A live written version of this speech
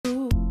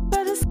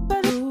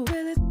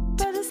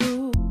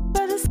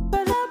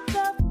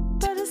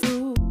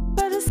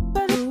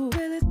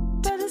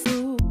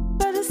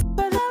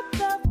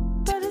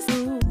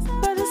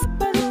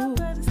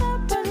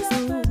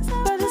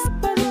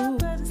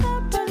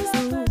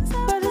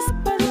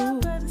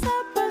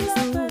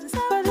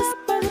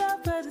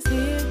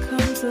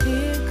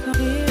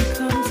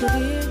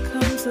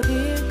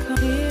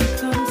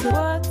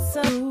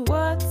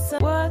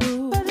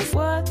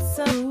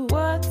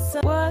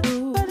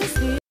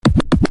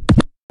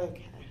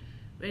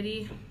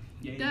Ready?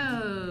 Yeah.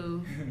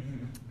 Go.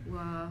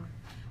 Well,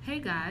 hey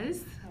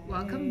guys,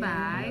 welcome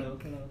back.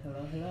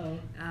 Hello.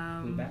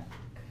 We're back.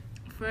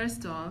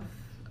 First off,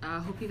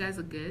 hope you guys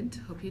are good.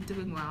 Hope you're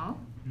doing well.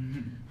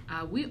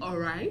 We all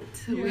right.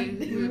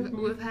 Yeah.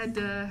 We've had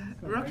a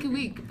rocky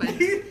week, but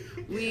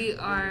we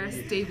are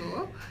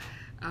stable.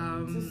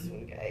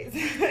 Soon, guys.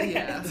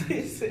 Yeah. I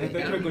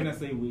thought you were gonna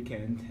say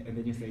weekend, and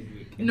then you said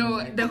week. And No,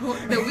 I was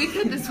the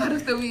weekend is part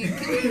of the week.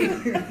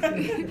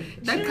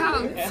 That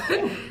counts.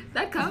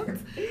 That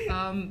counts.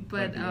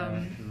 But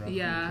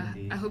yeah, rough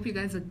weekend. I hope you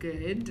guys are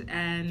good,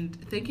 and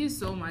thank you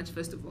so much,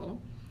 first of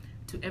all,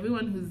 to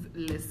everyone who's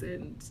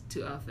listened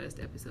to our first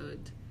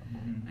episode.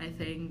 Mhm. I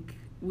think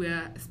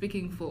we're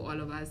speaking for all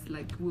of us.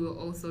 Like, we were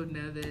also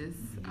nervous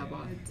Yeah.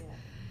 about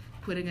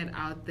putting it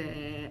out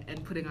there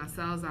and putting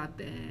ourselves out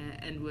there,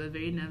 and we're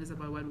very nervous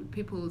about what would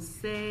people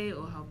say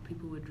or how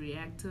people would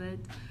react to it.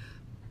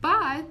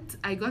 But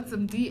I got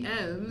some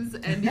DMs,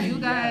 and you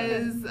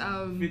guys,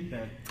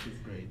 Feedback is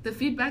great. the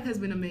feedback has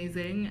been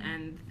amazing,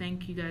 and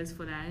thank you guys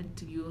for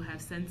that. You have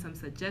sent some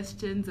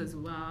suggestions as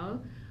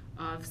well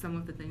of some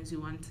of the things you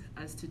want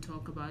us to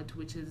talk about,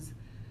 which is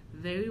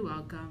very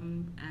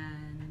welcome.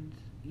 And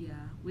yeah,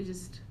 we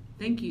just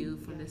thank you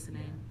for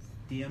listening.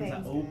 DMs Thanks,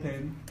 are guys.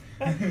 open.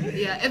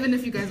 Yeah, even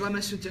if you guys want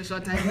to shoot your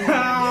shot, I mean,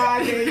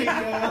 There you go.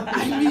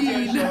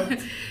 I mean-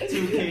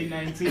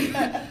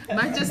 2K19.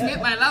 might just meet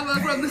my lover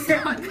from the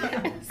start.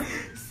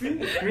 See,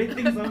 great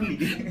things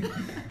only.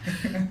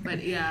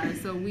 But yeah,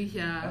 so we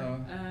here.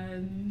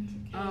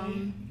 And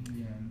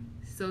Yeah.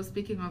 so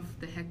speaking of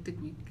the hectic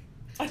week,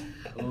 Oh.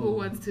 who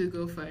wants to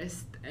go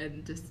first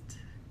and just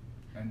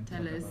And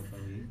tell talk us? about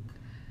the week.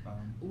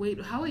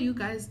 wait? How are you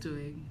guys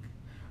doing?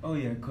 Oh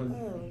yeah, cause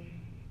Oh.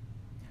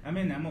 I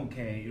mean I'm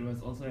okay. It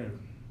was also a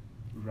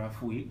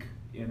rough week,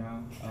 you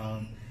know.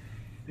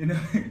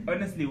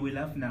 Honestly, we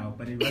laugh now,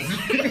 but it was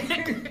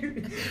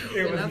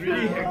it was laugh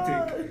really now.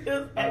 hectic.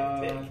 It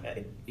was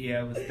hectic.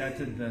 Yeah, we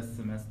started the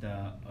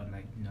semester on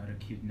like not a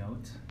cute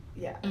note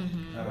Yeah.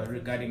 Mm-hmm.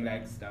 regarding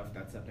like stuff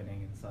that's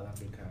happening in South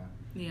Africa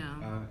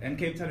Yeah. and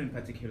Cape Town in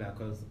particular,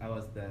 because I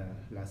was there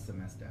last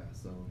semester,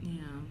 so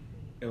Yeah.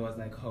 it was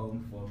like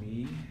home for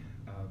me.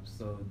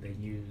 So the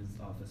news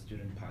of a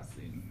student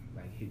passing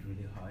like hit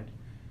really hard.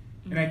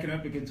 And I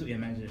cannot begin to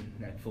imagine,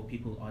 like, for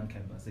people on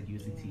campus at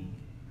UCT,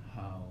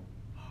 how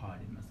hard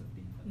it must have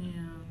been for them.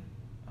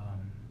 Yeah.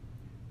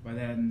 But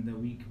then the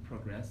week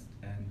progressed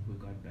and we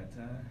got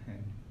better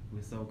and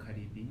we saw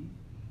Cardi B.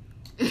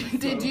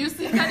 Did you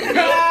see Cardi B?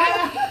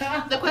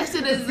 The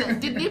question is,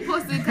 did we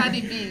post the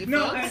Cardi B?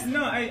 No, folks?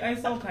 I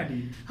saw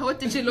Cardi. What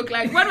did she look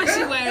like? What was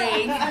she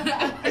wearing?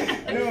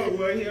 No,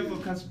 we're here for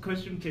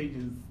costume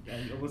changes.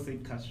 I almost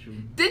said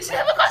costume. Did she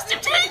have a costume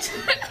change?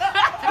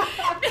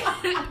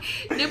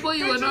 Nipple,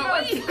 you were Did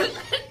not. she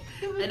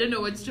I don't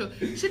know what's true.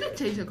 She didn't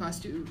change her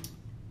costume.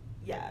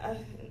 Yeah.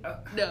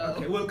 No.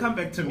 Okay, we'll come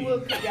back to me.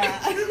 Yeah.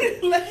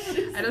 Let's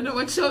just- I don't know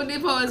what show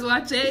Nipple was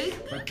watching.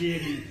 But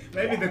clearly,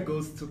 maybe the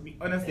ghost took me.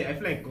 Honestly, I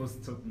feel like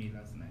ghost took me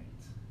last night.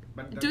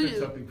 But that's Do a you?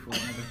 topic for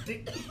another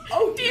day.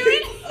 Oh, Do you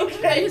really? Are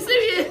Okay. you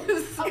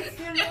serious? I'm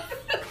serious.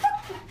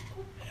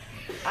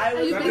 I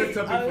was. That's a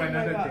topic for my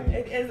another God. day.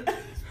 It is.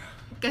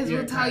 Guys, Yeah,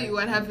 we'll tell you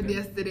what time. happened Okay.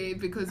 yesterday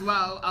because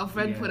wow, our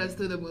friend Yeah. put us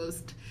through the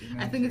most.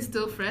 I think it's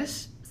still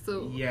fresh,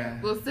 so Yeah.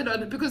 we'll sit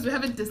on it because we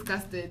haven't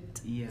discussed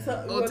it. Yeah. So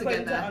All we're going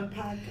together. to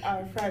unpack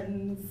our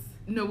friends'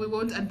 No, we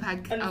won't unpack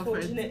our friends.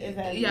 unfortunate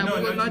event. Yeah, No,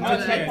 we will no, not not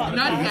do that. here, Not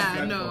not on this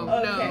here. No,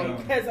 platform. Okay, no.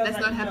 'cause I was That's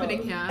like, not no.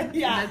 happening here.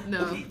 Yeah.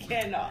 No. We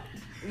cannot.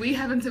 We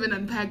haven't even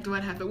unpacked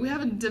what happened. We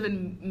haven't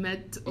even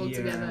met all Yeah,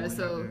 together. we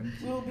So haven't.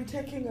 We'll be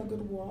taking a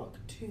good walk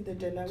to the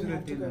dinner To we the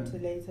have to go dinner. to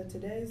later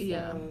today. So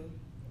Yeah.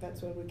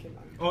 that's when we can.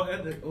 Not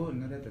at the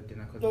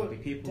dinner, because No, the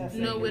people.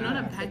 definitely. no, we're not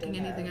Yeah. unpacking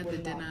Dinner, anything at the we're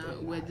not dinner.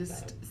 doing We're that,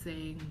 just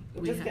saying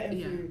We're we just ha- getting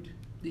yeah, food,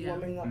 yeah.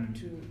 warming up Mm.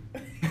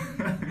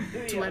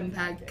 to To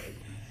unpack.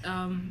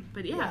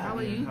 But yeah, how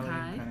are you,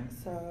 Kai?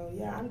 So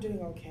yeah, I'm doing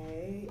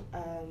okay.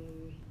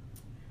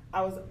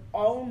 I was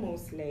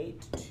almost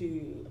late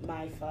to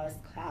my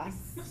first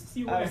class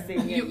You of were.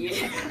 senior You-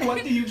 year.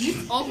 What do you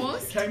mean?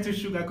 Almost. Trying to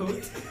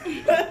sugarcoat?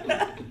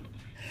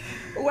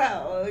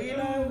 Well, you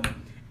know,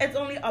 it's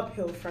only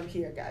uphill from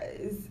here,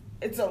 guys.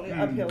 It's only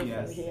uphill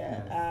yes, from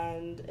here, yes.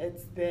 and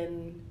it's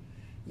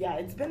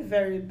been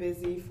very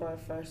busy for our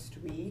first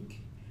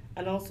week,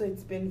 and also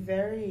it's been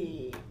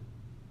very.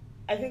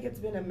 I think it's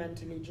been a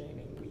mentally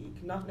draining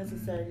week, not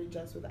necessarily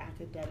just with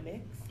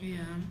academics, Yeah.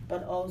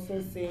 but also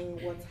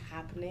seeing what's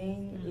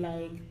happening, Mhm.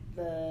 like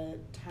the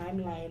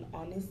timeline,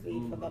 honestly,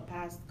 for Ooh. the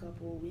past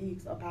couple of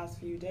weeks or past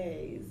few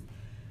days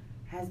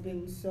has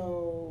been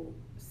so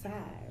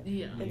sad.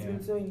 Yeah. It's Yeah.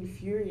 been so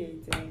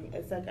infuriating.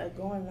 It's like I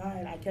go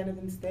online, I can't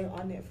even stay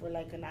on it for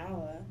like an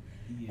hour,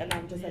 Yeah. and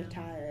I'm just like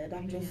Yeah. tired.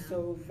 I'm just Yeah.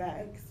 so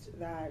vexed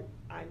that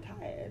I'm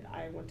tired.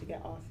 I want to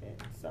get off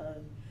it. So,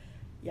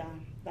 yeah,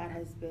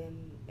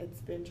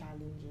 it's been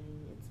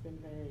challenging. It's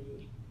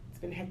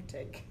been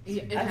hectic.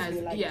 Yeah, it I has.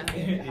 feel like Yeah,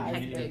 it has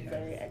Hectic. been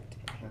very hectic.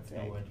 That's the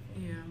word for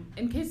it. yeah.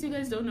 In case you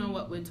guys don't know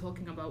what we're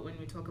talking about when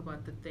we talk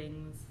about the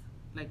things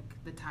like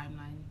the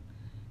timeline,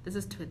 This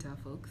is Twitter,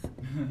 folks.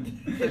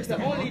 It's the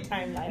only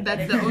timeline.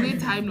 That's the only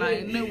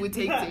timeline we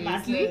take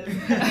seriously.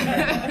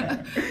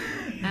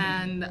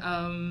 And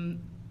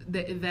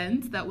the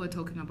event that we're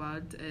talking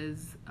about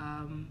is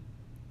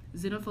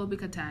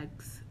xenophobic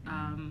attacks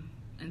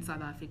in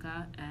South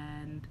Africa,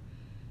 and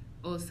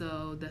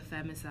also the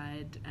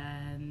femicide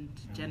and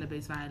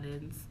gender-based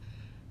violence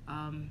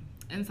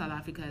in South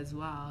Africa as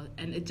well.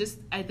 And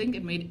I think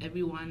it made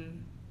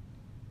everyone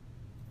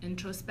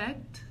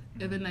introspect,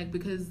 even like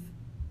because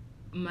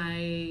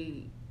my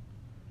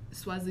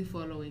Swazi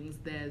followings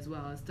there as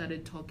well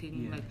started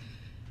talking like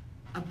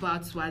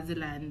about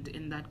Swaziland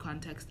in that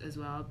context as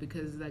well,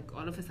 because like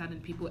all of a sudden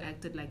people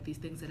acted like these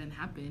things didn't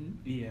happen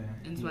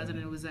in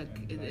Swaziland. It was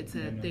like it's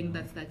a thing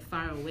that's like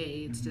far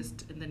away, it's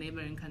just in the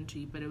neighboring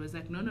country, but it was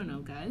like no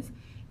guys,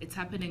 it's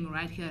happening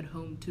right here at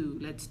home too,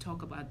 let's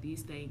talk about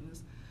these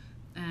things.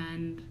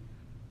 And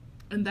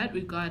in that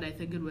regard I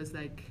think it was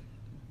like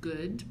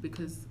good,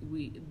 because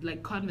we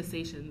like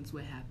conversations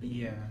were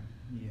happening.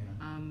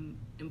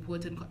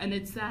 Important and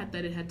it's sad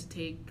that it had to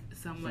take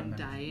someone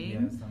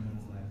dying.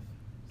 Someone's life.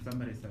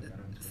 Somebody said that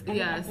on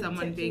Twitter.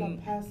 Someone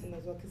being person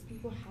as well, because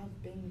people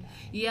have been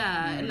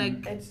there.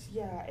 Like it's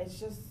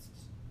just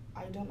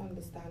I don't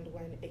understand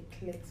when it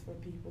clicks for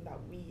people that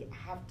we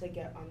have to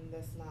get on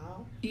this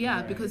now.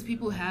 Because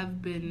people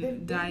have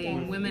been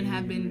dying. Women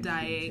have been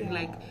dying.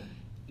 Like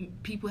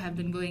people have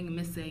been going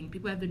missing.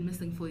 People have been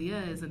missing for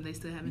years and they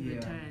still haven't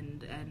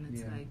returned. And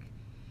it's like,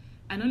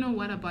 I don't know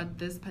what about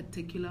this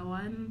particular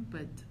one,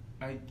 but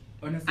I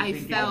honestly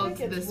felt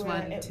this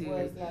one too. It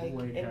was like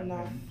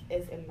enough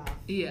is enough.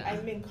 I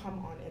mean,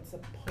 come on, it's a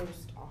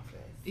post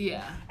office.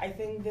 I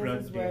think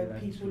this is where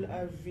people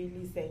are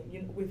really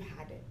saying, we've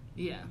had it.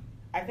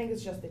 I think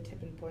it's just a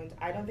tipping point.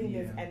 I don't think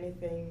there's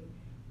anything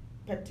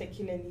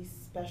particularly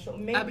special.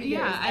 Maybe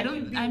I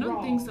don't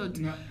think so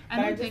too. No,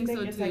 I don't think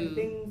so too. Like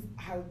things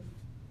have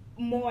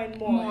more and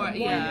more.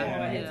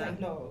 It's like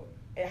no,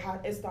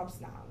 it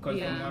stops now. Because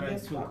from what I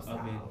took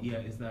of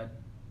it, is that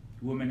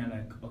women are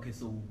like, okay,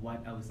 so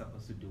what are we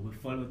supposed to do? We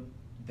follow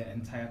the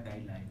entire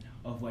guideline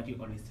of what you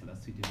always tell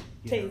us to do.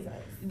 Tasers.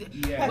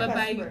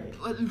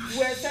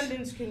 We're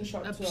sending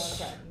screenshots to our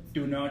friends.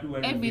 Do not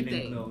wear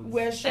everything.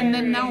 We're sharing, and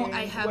then now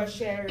I have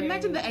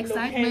imagine the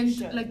excitement.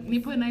 Locations. Like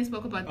Nipo and I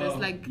spoke about this.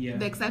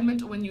 The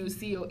excitement when you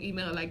see your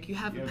email, like you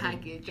have a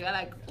package. You're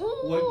like,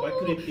 ooh, what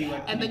could it be?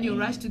 And then you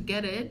rush to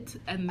get it,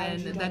 and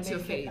then that's your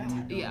fate.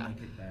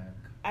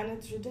 And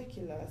it's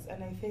ridiculous.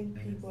 And I think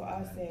people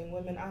are saying,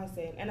 women are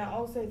saying, and I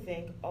also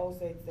think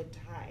it's the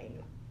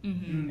time.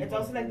 It's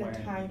also like the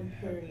time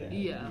period.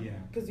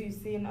 Because we've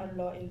seen a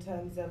lot in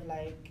terms of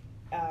like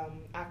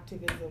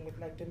activism with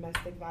like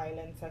domestic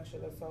violence,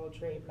 sexual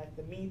assault, rape, like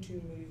the Me Too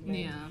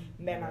movement.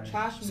 Men are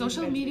trash.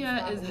 Social media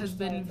has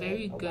been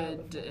very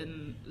good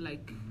in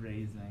like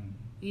raising.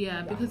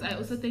 Because I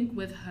also think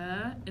with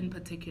her in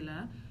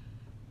particular,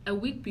 a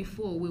week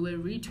before we were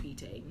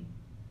retweeting.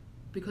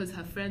 Because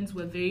her friends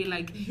were very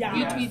like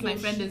retweet, my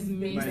friend is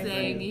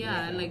missing.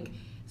 Like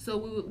so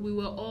we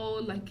were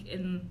all like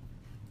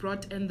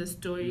brought in the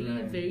story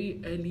very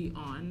early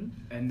on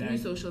through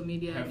social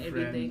media and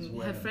everything.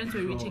 Her friends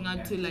were reaching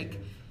out to like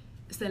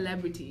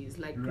celebrities,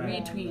 like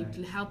retweet,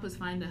 help us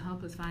find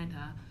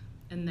her,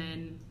 and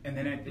then I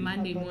think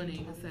Monday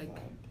morning it's like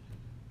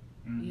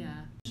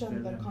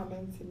the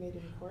comments he made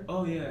in court.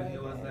 He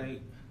was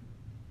like,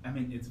 I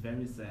mean, it's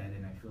very sad,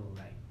 and I feel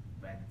like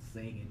bad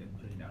saying it and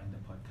putting it out in the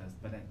podcast,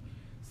 but like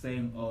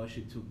saying,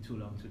 she took too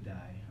long to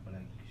die, or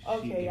like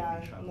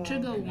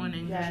trigger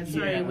warning.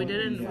 Sorry, we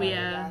didn't. We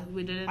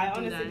didn't. I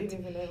do honestly that. didn't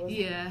even know.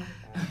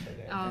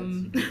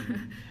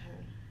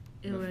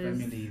 It was the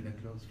family, the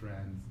close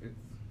friends.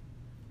 It's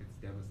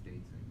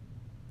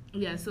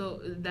devastating. So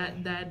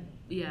that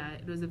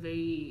it was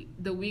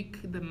the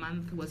week, the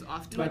month was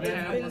off to a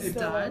terrible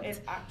start.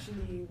 It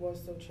actually was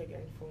so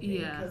triggering for me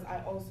because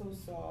I also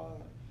saw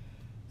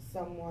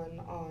someone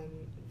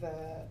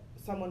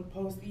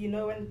post,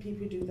 when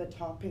people do the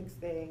topics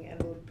thing and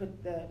they'll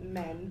put the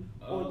men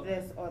or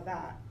this or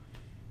that,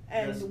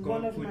 and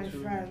one of my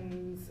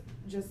friends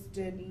just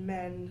did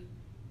men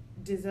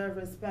deserve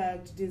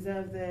respect,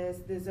 deserve this,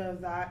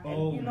 deserve that,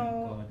 and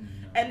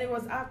and it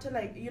was after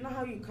like,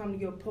 how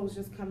your post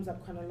just comes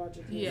up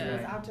chronologically. So it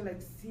was after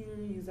like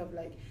series of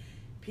like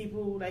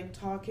people like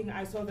talking.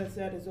 I saw the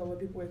thread as well where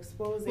people were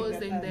exposing the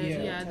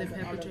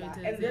perpetrators,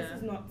 and this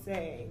is not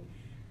saying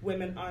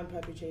women aren't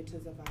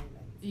perpetrators of violence.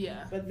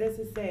 But this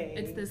is saying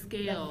it's the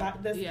scale.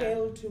 The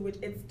scale to which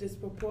it's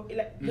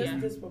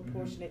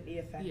disproportionately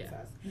affects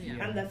us.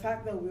 And the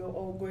fact that we're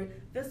all going,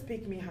 this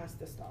pick me has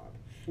to stop.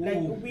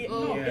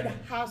 It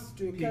has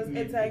to, because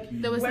it's like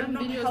we're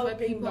not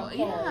helping the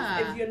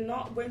cause. If you're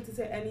not going to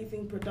say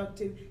anything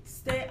productive,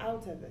 stay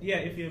out of it.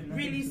 If you're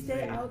really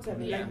stay out of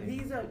it. Like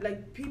these are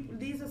like people.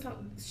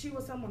 She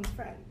was someone's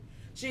friend.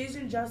 She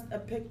isn't just a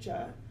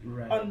picture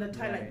on the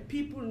time. Like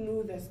people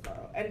knew this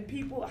girl, and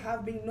people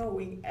have been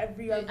knowing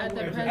every other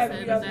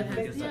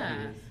thing.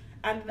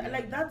 And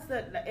like that's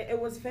it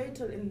was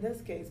fatal in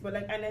this case. But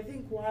like, and I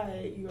think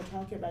why you were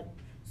talking about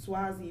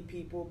Swazi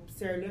people,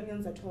 Sierra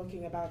Leoneans are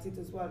talking about it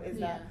as well, is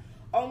Yeah. that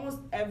almost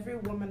every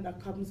woman that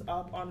comes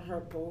up on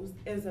her post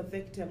is a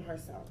victim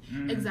herself.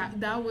 Exactly.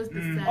 That was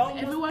the sad.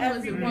 Almost Everyone was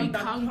everyone that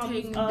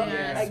recounting comes up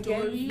their against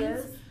stories,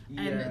 this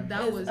and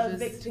that is was a just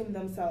victim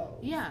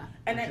themselves. yeah.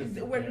 And Which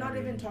is we're not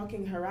very- even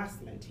talking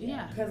harassment here.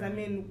 Yeah. Because, I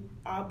mean,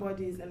 our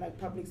bodies in, like,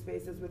 public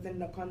spaces within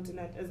the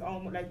continent is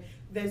almost, like,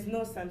 there's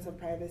no sense of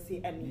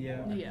privacy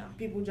anymore. Yeah.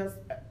 People just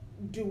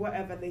do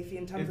whatever they feel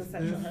in terms of It's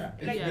sexual this, harassment.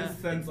 it's Like, Yeah. this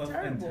sense of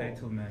terrible.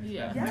 entitlement.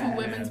 Yeah. that To men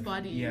women's have.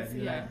 bodies, Yeah,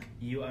 yeah. like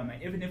you are my.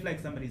 Even if like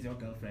somebody's your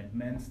girlfriend,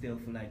 men still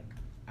feel like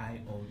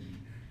I own you,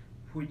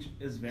 which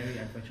is very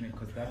unfortunate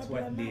because that's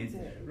what leads.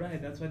 Problematic.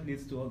 Right, that's what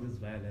leads to all this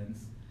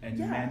violence and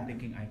Yeah. men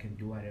thinking I can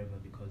do whatever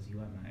because you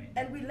are mine.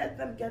 And we let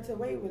them get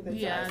away with it.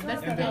 Yeah, So I that's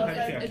saw the that, thing. I was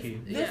like,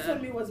 Patriarchy. this yeah. for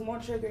me was more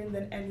triggering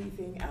than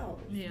anything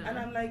else. Yeah. And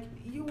I'm like,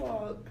 you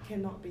all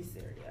cannot be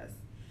serious.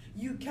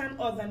 You can,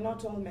 or they're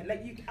not all men.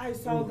 Like, I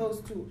saw Ooh.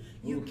 those two.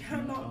 You Ooh, not all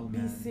cannot be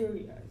men.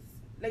 serious.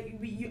 Like,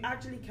 you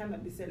actually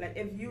cannot be serious. Like,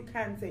 if you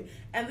can't say,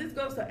 and this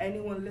goes to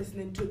anyone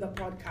listening to the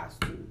podcast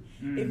too.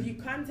 If you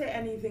can't say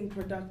anything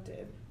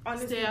productive,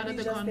 honestly, Stay out of please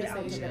the just stay out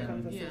of the conversation.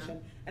 conversation.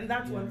 Yeah. And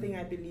that's one Yeah. thing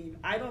I believe.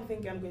 I don't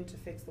think I'm going to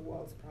fix the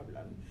world's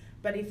problem.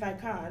 But if I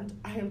can't,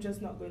 I am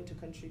just not going to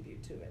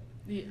contribute to it.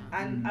 Yeah.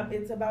 And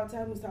it's about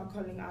time we start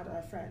calling out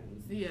our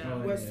friends. Yeah. Oh,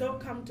 We're yeah. so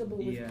comfortable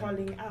with Yeah.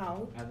 calling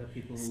out Other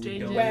people who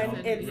Strangers don't when know,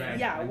 it's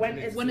right, when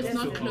until it's When it's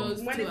just- not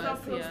close when to it's not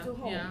us, close yeah, to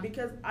home, yeah.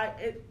 because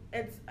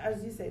it's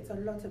as you say, it's a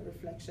lot of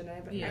reflection.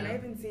 And I Yeah.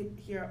 even see it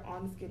here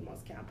on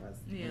Skidmore's campus.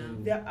 Yeah.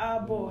 Ooh. There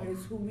are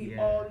boys who we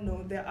Yeah. all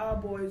know. There are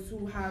boys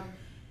who have.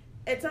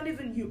 It's not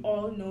even you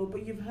all know,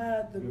 but you've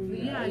heard the rumors.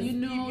 Yeah, you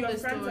know Your the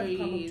friends have come up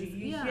to stories. you.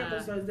 You hear Yeah. the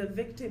stories. The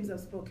victims have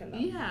spoken up.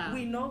 Yeah.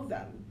 We know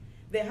them.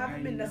 They haven't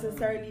I been know.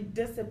 necessarily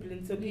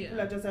disciplined, so people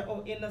Yeah. are just like,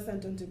 oh,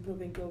 innocent until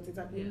proven guilty. It's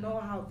like, we Yeah. know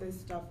how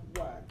this stuff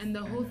works. And the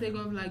whole thing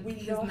of like We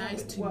he's know how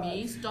nice it to works.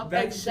 me, stop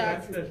That's,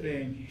 that shit. that's the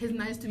thing. He's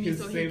nice to me, He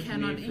so he saved me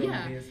cannot. from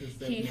Yeah, this, he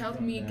saved he me helped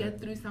from me that.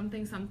 get through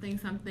something.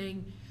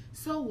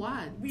 So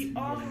what? We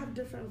all Yeah. have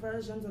different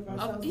versions of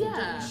ourselves.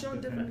 yeah. We show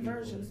Different different people.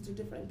 versions to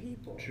different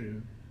people.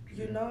 True.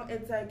 You know,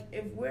 it's like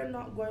if we're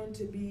not going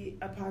to be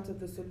a part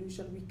of the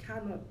solution, we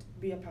cannot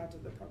be a part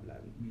of the problem.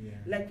 Yeah.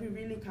 Like, we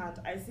really can't.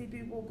 I see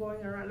people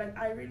going around, like,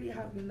 I really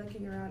have been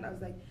looking around. I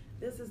was like,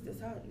 this is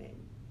disheartening.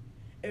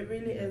 It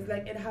really is.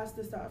 Like, it has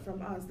to start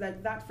from us.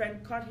 Like, that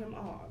friend, cut him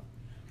off.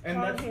 And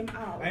Call that's- him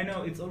out. I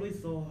know it's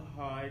always so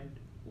hard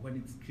when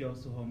it's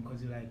close to home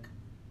because you're like,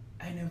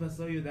 I never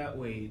saw you that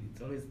way.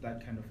 It's always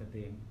that kind of a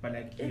thing. But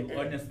like, you It is.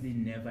 honestly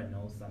never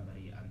know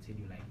somebody until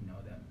you like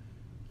know them.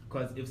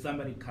 Because if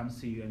somebody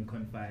comes to you and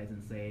confides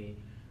and say,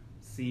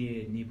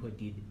 see, Nipo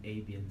did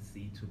A, B, and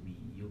C to me,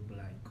 you'll be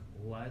like,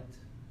 what?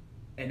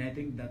 And I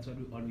think that's what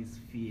we always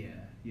fear,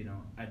 you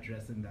know,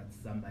 addressing that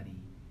somebody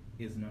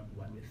is not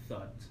what we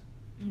thought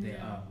they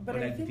Yeah. are. But or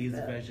I like think this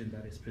that- version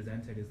that is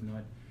presented is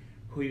not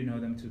who you know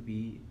them to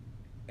be,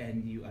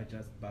 and you are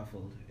just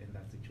baffled in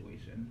that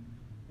situation.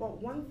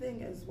 But one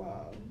thing as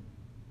well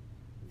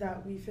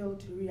that we fail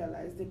to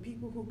realize, the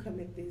people who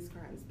commit these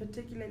crimes,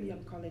 particularly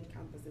on college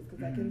campuses,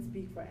 because I can Mhm.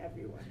 speak for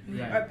everyone,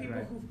 Right, are people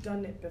right. who've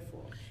done it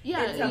before.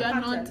 Yeah, It's a you're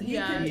pattern. not. You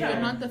Yeah, can you're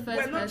tell. not the 1st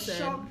We're not person.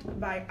 shocked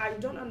by, I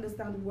don't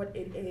understand what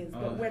it is,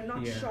 but Oh, we're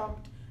not yeah.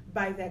 shocked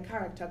by their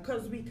character,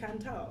 because we can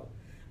tell.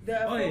 There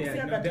are Oh, folks yeah,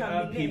 here no, that there can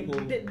are be named.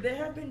 people- They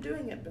have been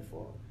doing it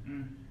before.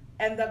 Mm.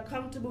 And they're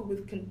comfortable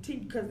with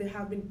continue because they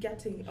have been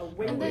getting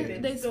away And with then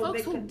it. there's so folks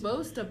they who continue.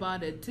 boast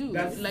about it too.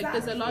 That's Like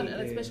there's a lot,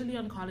 exactly. especially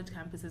on college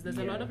campuses. There's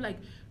a lot Yeah. of like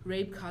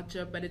rape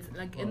culture, but it's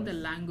like in the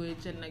course.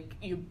 language and like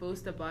you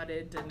boast about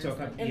it and Talk it's like,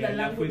 up- In Yeah, the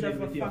laugh language with it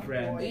of a with your fuck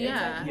friend. boy.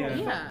 Yeah, It's like,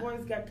 no, yeah. fuck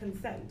boys get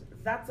consent.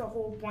 That's the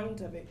whole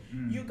point of it.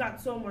 Mm. You got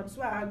so much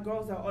swag,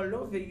 girls are all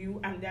over you,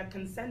 and they're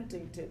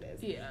consenting to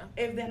this. yeah.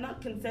 If they're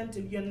not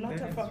consenting, you're not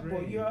Then a it's fuck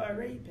boy. rape. You're a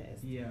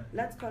rapist. Yeah.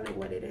 Let's call it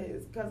what it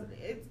is, because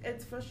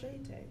it's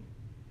frustrating.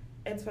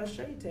 It's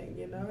frustrating,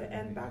 you know.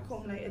 And back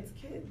home, like, it's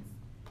kids,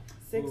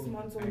 6 Ooh,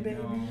 months I old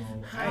babies.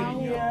 know, How-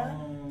 I Yeah,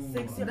 know.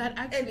 6 years. That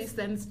actually It's-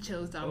 sends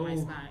chills down my Oh,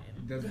 spine.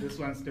 There's this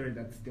one story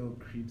that still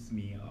creeps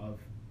me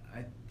of.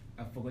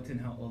 I've forgotten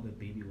how old the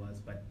baby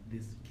was, but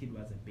this kid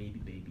was a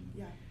baby.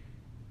 Yeah.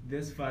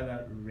 This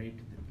father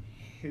raped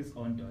his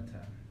own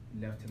daughter,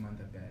 left him on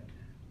the bed.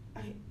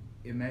 I,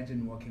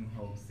 Imagine walking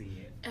home, seeing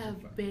it. A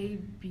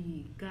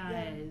baby,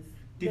 guys.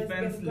 there's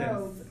been Defenseless.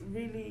 girls,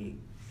 really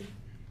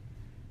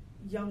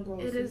young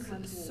girls It who is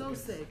can't so walk.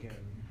 sick. Scary.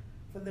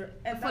 For the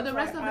For the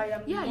rest of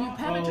it, the, yeah, you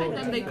penetrate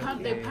them. They that's can't.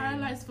 the They're thing.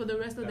 paralyzed for the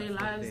rest of their That's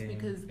the lives thing.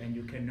 because And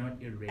you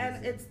cannot erase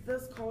And it. it's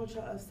this culture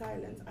of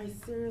silence. I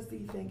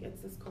seriously think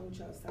it's this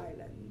culture of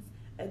silence.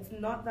 It's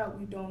not that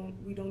we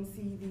don't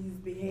see these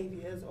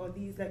behaviors or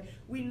these, like,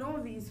 we know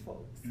these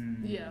folks. Mm.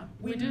 yeah,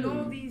 We do.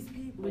 know these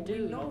people. We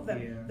do. know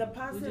them. Yeah. The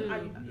person, do.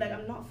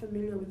 I'm not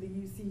familiar with the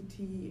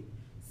UCT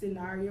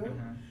scenario,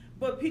 Uh-huh.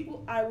 but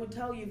people, I would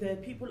tell you there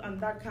are people on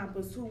that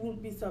campus who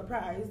won't be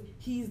surprised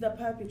he's the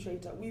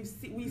perpetrator. We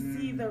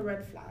see the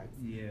red flags.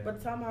 Yeah.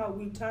 But somehow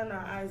we turn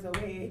our eyes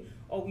away,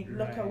 or we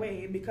look Right.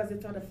 away because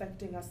it's not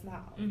affecting us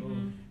now.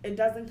 Mhm. It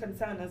doesn't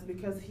concern us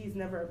because he's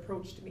never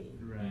approached me.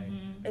 Right.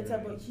 Mhm. It's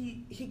Right. about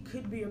he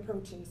could be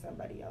approaching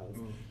somebody else.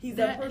 Oh. He's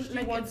That- approached you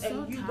like, once it's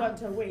so and you tough.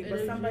 got away, It but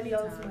is somebody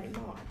really else tough. might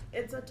not.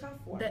 It's a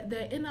tough one.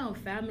 They're in our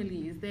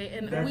families.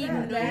 And That's we it.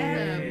 know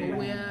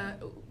them. Yeah.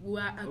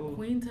 We're Oh.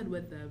 acquainted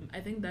with them.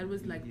 I think that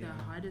was like the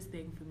Yeah. hardest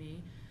thing for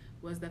me,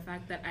 was the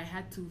fact that I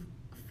had to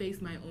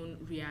face my own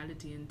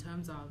reality in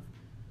terms of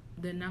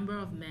the number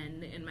of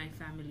men in my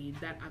family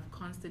that I've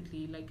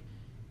constantly like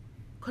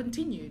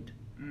continued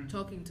Mm.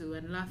 talking to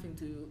and laughing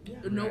to, Yeah.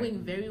 knowing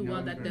Right. very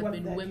well Knowing that very there've What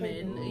been they're women,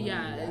 capable of.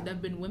 yeah, Yeah.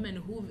 there've been women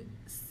who've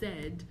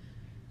said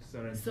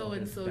so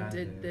and so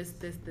did this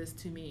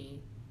to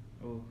me,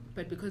 Oh.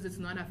 but because it's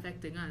not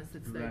affecting us,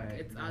 it's like Right,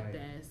 it's out right.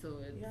 there, so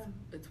Yeah.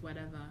 it's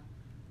whatever.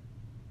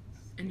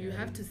 And you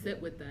have to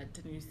sit with that,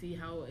 and you see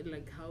how it's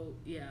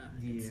Yeah.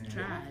 it's You have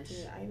trash.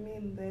 Yeah, I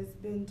mean, there's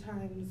been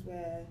times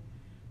where,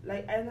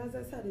 like, and as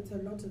I said, it's a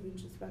lot of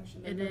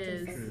introspection. It a lot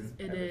is. of True.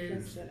 It is.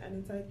 reflection, and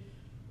it's like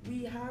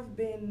we have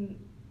been.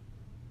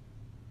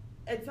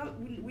 It's not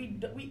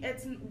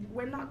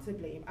we're not to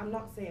blame. I'm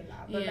not saying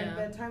that, but Yeah. like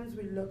there are times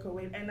we look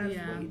away, and that's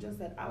Yeah. what you just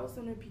said. I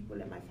also know people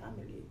in my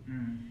family,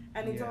 Mm.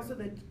 and it's Yeah. also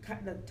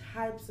the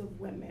types of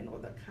women or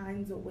the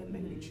kinds of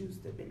women we Mhm. choose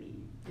to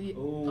believe.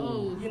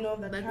 Oh. You know,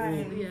 the That's-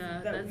 kinds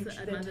yeah, that we that's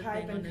the another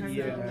type thing and on kinds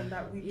its of own. women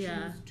that we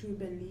Yeah. choose to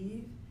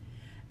believe.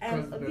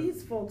 And Because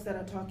these folks that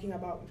are talking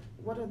about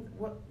what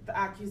the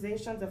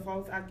accusations, the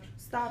false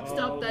stop. Oh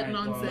Stop that my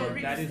God, nonsense.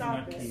 Really That is stop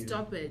not it. cute.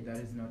 Stop it. That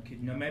is not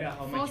cute. No matter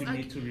how False much you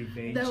need to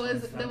revenge. There on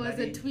was a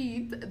somebody.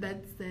 tweet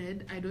that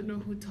said, I don't know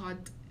who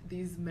taught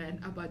these men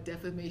about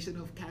defamation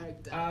of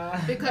character.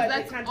 Ah. Because But they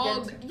that's can't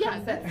all. get Yeah,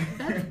 consent.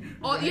 that's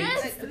all. Right.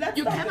 Yes, Let's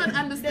you stop cannot it.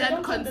 understand They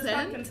don't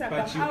consent, understand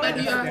But you how but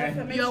is understand.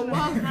 defamation you're of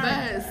well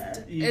character?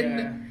 versed Yeah.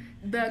 in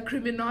the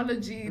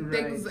criminology Right.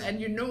 things,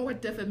 and you know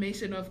what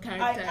defamation of I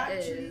character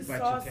actually is. But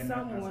saw you cannot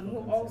ask someone for who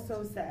consent.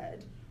 also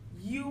said,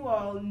 "You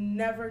all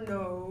never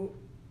know.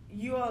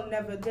 You all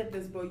never did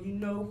this, but you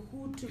know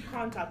who to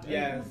contact and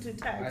Yes, who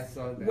to I text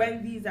saw that.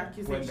 when these When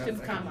accusations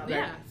that's come up." like,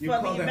 Yeah. you For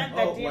call the them, event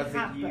that oh, did was it you?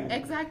 happen.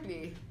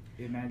 Exactly.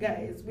 Imagine.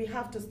 Guys, we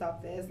have to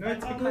stop this. No,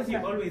 it's And, oh because my you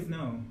God. always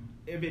know.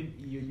 Even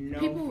you know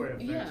People- for a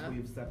fact yeah. who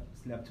you've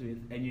slept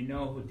with, and you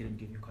know who didn't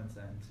give you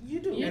consent. You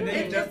do. You And know,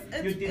 then you it's-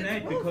 just you deny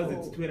it because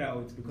willful. it's Twitter,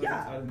 or it's because Yeah.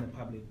 it's out in the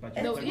public. But It's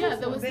you There, can't yeah,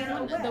 just there know. was They're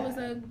someone. There was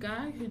aware. a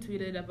guy who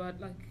tweeted about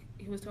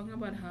he was talking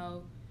about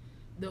how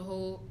the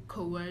whole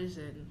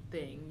coercion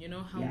thing. You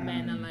know how Yeah.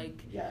 men are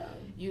like, Yeah.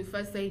 you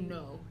first say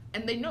no,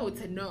 and they know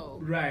it's a no.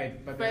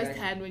 Right, but they're First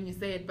like, hand when you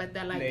say it, but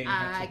they're like, playing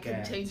hard to I can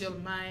get. change your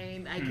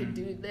mind, I can Hmm.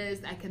 do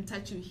this, I can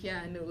touch you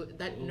here, and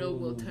that no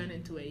will Ooh. turn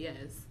into a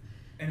yes.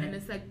 and And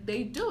it's like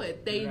they do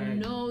it, they Right.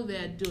 know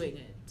they're doing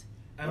it.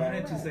 I Yeah,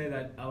 wanted to right. say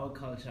that our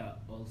culture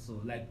also,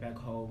 like back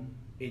home,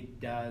 it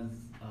does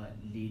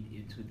lead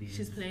into these.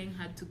 She's playing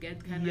hard to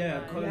get kind Yeah,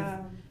 of. 'cause-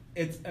 Yeah.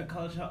 It's a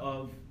culture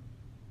of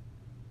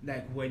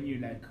like when you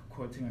like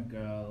courting a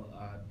girl,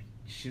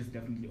 she's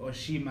definitely, or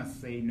she must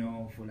say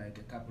no for like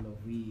a couple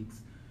of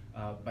weeks,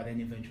 but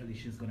then eventually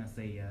she's gonna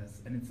say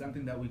yes, and it's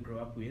something that we grow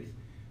up with.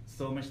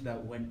 So much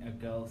that when a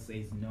girl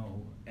says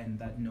no, and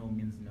that no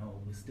means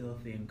no, we still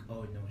think,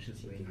 oh no,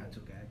 she's playing hard to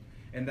get.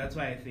 And that's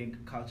why I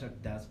think culture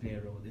does play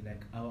a role in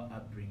like our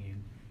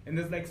upbringing. And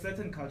there's like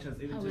certain cultures,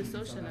 even How in we're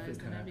South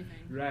socialized and Africa, everything.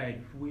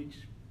 right, which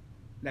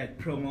like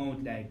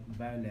promote like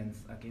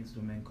violence against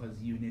women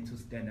because you need to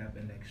stand up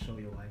and like show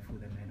your wife who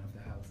the man of the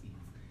house is.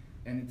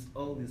 And it's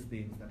all these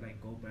things that like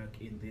go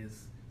back in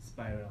this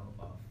spiral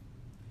of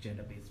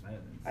gender-based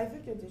violence. I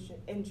think it's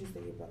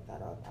interesting you brought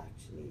that up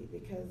actually,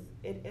 because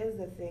it is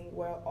a thing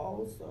where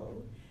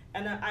also,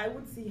 and I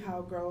would see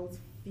how girls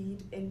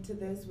feed into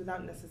this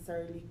without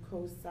necessarily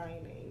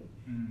co-signing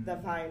Mm. the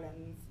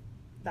violence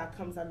that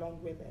comes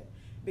along with it.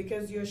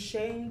 Because you're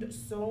shamed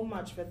so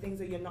much for things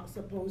that you're not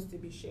supposed to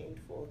be shamed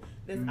for.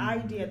 This Mm.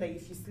 idea that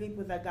if you sleep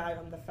with a guy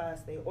on the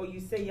first day, or you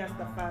say yes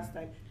the Ah. first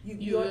time,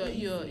 You're easy.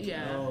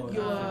 yeah. Oh,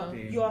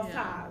 You're Yeah.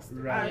 fast.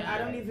 Right. I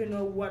don't even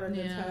know what are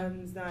the Yeah.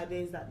 terms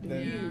nowadays that they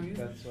Then use.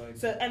 That's why.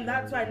 So, and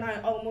that's why now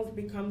it almost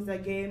becomes a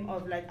game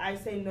of like, I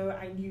say no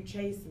and you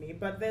chase me.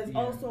 But there's Yeah.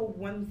 also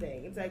one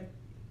thing. It's like,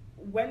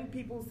 when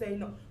people say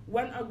no,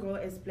 when a girl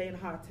is playing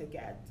hard to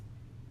get,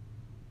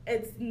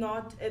 there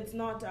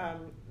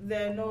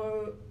are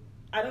no,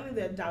 I don't think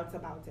there are doubts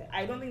about it.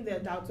 I don't think there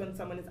are doubts when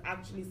someone is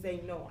actually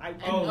saying no. I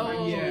don't Oh,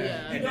 want you.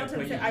 yeah. You And know that's what I'm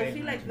when saying? you I play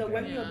feel hard like to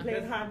when get. you're Yeah.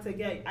 playing hard to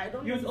get, I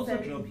don't You also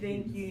necessarily drop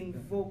think hints. you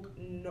invoke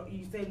no.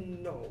 You say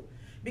no.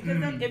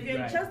 Because then if you're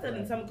Right, interested in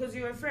right. someone, because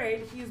you're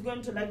afraid he's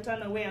going to like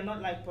turn away and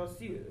not like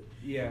pursue.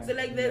 Yeah. So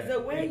like there's yeah. a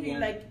way It you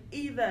won't- like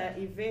either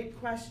evade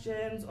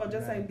questions or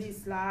just like Right. be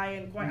sly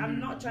and quiet. I'm Mhm.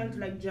 not trying to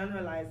like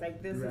generalize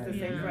like this Right. is the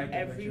same Yeah. for I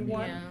get what you mean.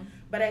 everyone. Yeah.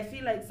 But I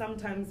feel like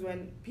sometimes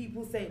when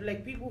people say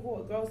like people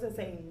who are girls are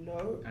saying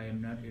no, I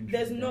am not interested.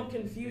 there's no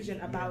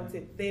confusion about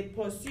Yeah. it. They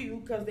pursue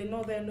because they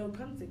know there are no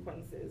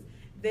consequences.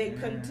 they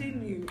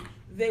continue.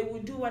 They will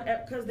do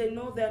whatever because they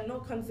know there are no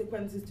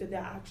consequences to their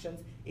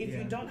actions. If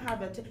you don't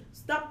have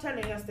stop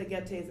telling us to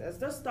get tasers.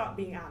 Just stop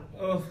being animals.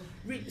 Oh.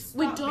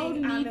 We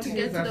don't need to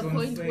get to the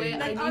point where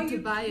like, I need to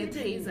buy a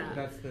taser.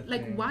 That's the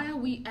like, thing. why are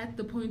we at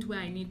the point where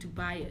I need to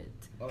buy it?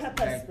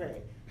 Pepper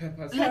spray.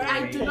 Pepper spray. Like,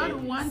 I do not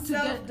want to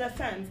get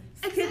self-defense.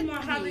 Exactly. Kids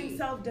are having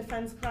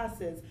self-defense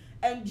classes,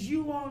 and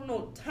you all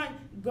know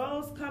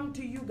girls come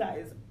to you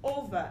guys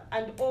over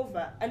and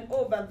over and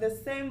over the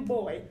same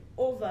boy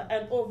over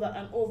and over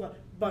and over.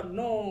 But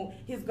no,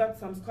 he's got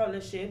some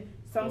scholarship,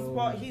 some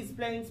sport. He's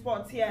playing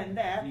sports here and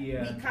there.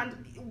 Yeah. We can't.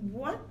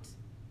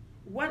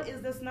 What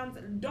is this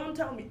nonsense? Don't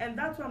tell me. And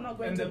that's why I'm not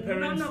going to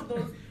none of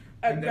those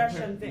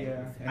aggression things.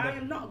 Yeah, I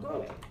am not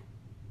going.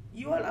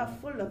 You all are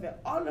full of it.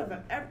 All of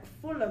them.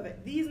 Full of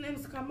it. These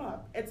names come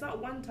up. It's not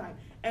one time.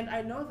 And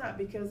I know that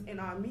because in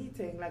our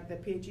meeting, like the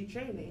PhD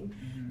training,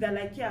 they're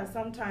like, yeah,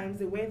 sometimes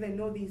the way they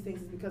know these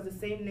things is because the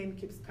same name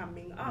keeps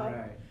coming up.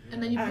 Right.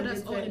 And then you put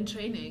us all in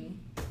training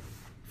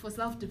for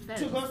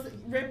self-defense. To go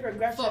rape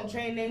regression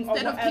training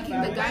instead or of whatever.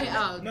 kicking the guy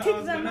out. No, Kick I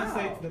was them gonna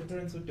say out. the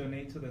parents would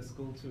donate to the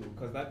school too,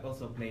 because that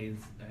also plays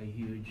a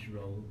huge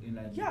role in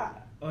like. Yeah.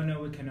 Oh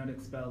no, we cannot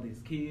expel this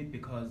kid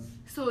because.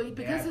 So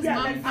because his Yeah,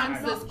 mom like, funds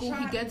I'm the not school,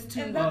 he gets and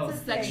to that's the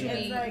thing, sexually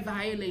it's like,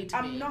 violate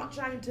I'm me. not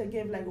trying to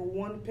give like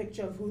one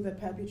picture of who the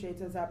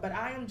perpetrators are, but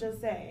I am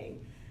just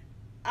saying,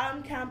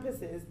 on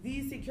campuses,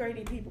 these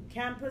security people,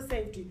 campus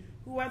safety,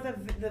 whoever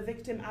the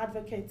victim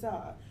advocates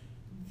are,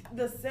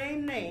 the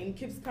same name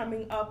keeps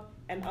coming up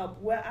and up.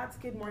 We're at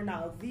Skidmore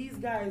now. These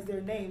guys,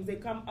 their names, they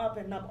come up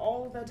and up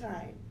all the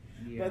time.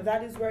 Yeah. But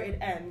that is where it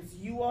ends.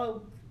 You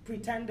all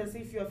pretend as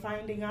if you're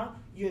finding out,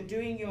 you're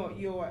doing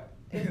your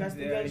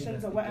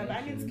investigations or whatever.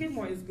 I mean,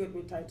 Skidmore is good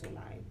with Title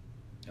IX.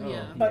 Oh,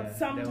 Yeah. But they will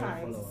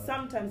sometimes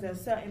follow up. there are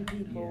certain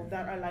people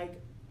that are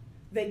like,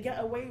 they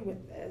get away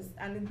with this,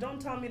 and don't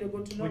tell me to go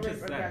to no Which rape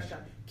is regression.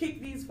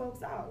 Kick these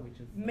folks out. Which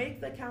is Make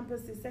the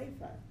campuses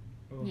safer.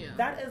 Oh. Yeah.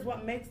 That is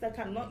what makes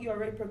not your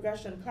rape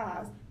progression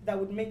class that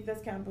would make this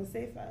campus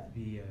safer.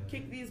 Yeah.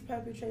 Kick these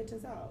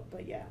perpetrators out.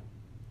 But yeah,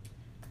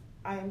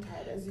 I am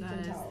tired, as you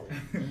Guys.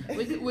 can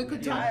tell. we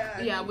could talk.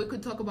 Yeah. Yeah, we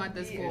could talk about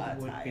this for Yeah.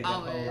 Would be the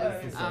hours. whole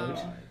episode.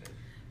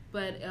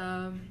 But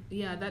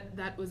yeah,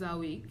 that was our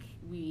week.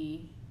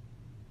 We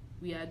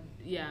had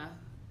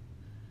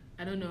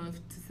I don't know if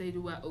to say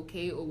we're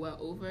okay or we're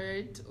over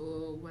it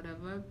or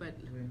whatever, but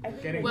I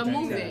think Getting we're better.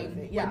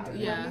 moving. Yeah.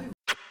 Yeah. We're moving.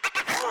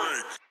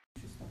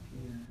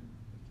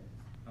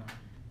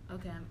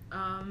 Okay.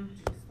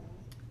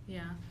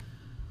 Yeah.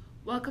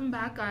 Welcome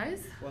back,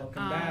 guys.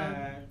 Welcome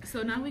back.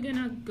 So now we're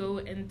gonna go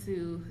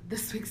into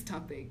this week's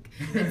topic.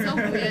 It's so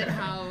weird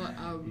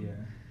how Yeah.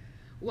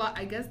 well,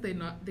 I guess they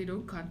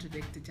don't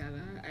contradict each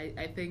other.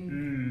 I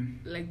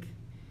think like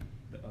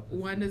The opposite.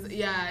 one is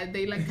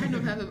they like kind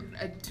of have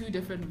a two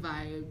different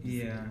vibes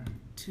Yeah.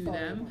 to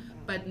them,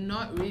 but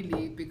not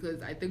really,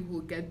 because I think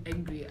we'll get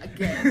angry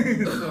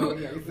again So,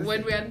 yeah,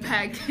 when we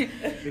unpack the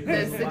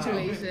Because, wow.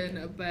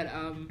 situation. But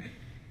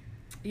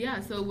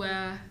so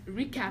we're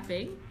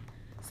recapping.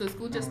 So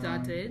school just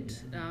started.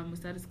 We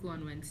started school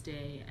on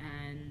Wednesday,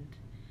 and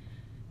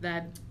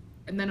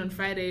then on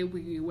Friday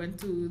we went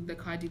to the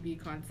Cardi B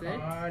concert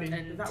Cardi.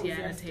 and That was Tiana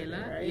yesterday,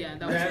 Taylor. right? Yeah,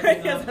 that Yeah.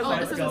 was. Yes, Oh,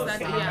 this is Hot a Girl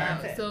Saturday. Summer.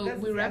 Yeah, so This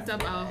we is wrapped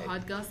up our yesterday.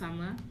 Hot Girl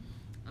Summer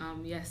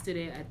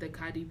yesterday at the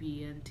Cardi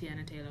B and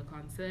Tiana Taylor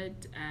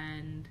concert,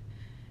 and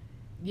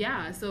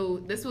so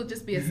this will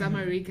just be a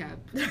summer recap.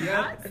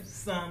 Yeah.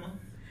 Summer.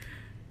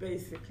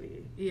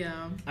 Basically.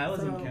 Yeah, I was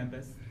on So-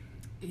 campus.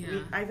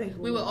 yeah. I think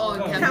We were all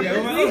on Oh, campus. yeah,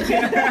 well,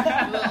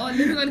 We were all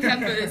living on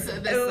campus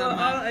this We were all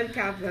summer. on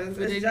campus.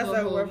 We It's didn't just go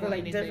that home we're or for like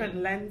anything. different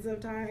lengths of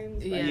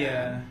times. But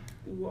Yeah.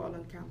 we were all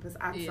on campus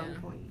at Yeah. some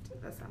point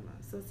this summer.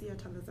 So Sia,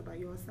 tell us about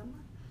your summer.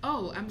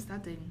 Oh, I'm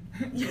starting.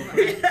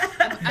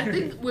 I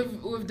think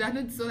we've done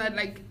it so that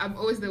like I'm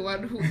always the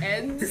one who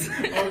ends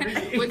Oh,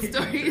 really? with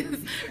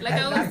stories. Like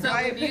I always That's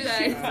start why with you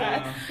I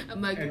guys.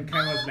 I'm like, And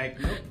Ken was like,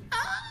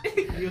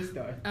 nope. You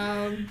start.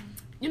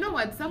 you know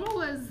what? Summer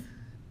was.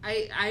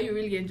 I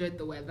really enjoyed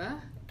the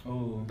weather,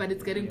 Oh. but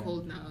it's getting yeah.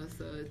 cold now,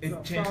 so it's It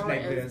So changed fall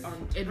like is this.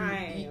 on It-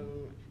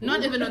 time.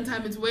 not even on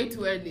time. It's way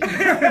too early.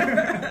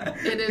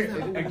 It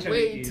is Actually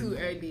way is. too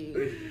early.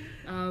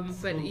 But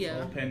School's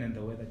yeah. open and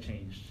the weather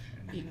changed.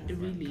 And It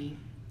really,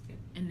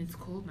 and it's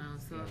cold now,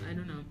 so I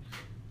don't know.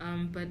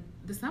 But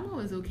the summer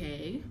was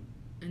okay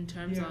in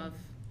terms Yeah. of.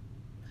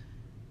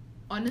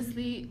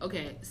 Honestly,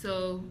 okay.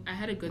 So I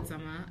had a good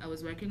summer. I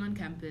was working on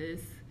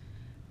campus,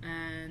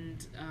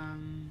 and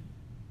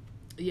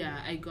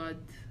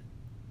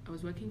I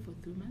was working for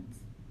 3 months.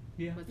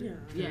 Yeah. Was it?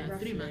 Yeah, Yeah, 3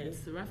 roughly.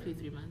 months. So roughly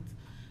 3 months,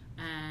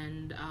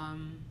 and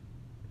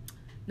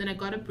then I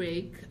got a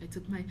break. I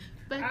took my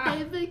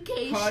birthday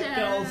vacation. Hot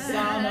girl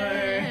summer.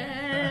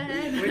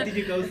 Where did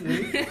you go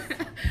to?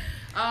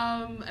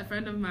 A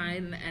friend of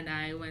mine and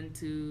I went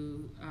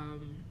to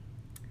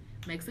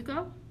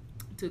Mexico,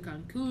 to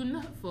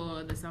Cancun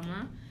for the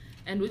summer,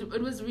 and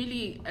it was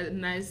really a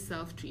nice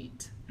self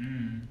treat.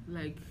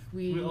 Like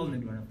we all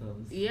need one of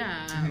those.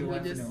 yeah, we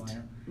Once in a just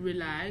while.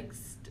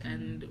 relaxed,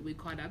 and we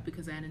caught up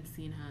because I hadn't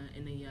seen her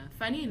in a year.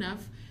 Funny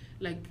enough,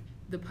 like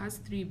my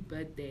past 3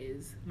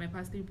 birthdays,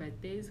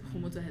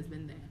 Khumoto has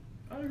been there.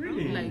 Oh,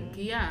 really? Like,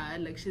 yeah,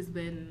 like she's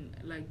been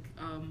like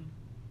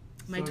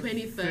my So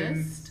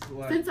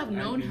 21st. Since I've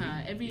known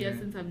her, every year yeah.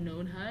 since I've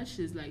known her,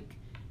 she's like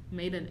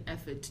made an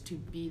effort to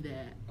be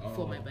there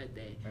for my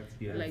birthday. That's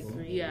beautiful.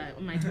 Like, yeah,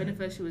 on my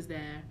 21st she was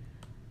there.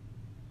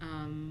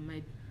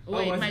 My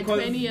was it my 'cause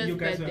 20th you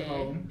guys were birthday.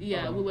 home?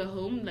 Yeah, Oh. we were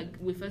home. Like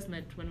we first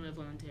met when we were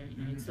volunteering,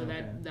 right? So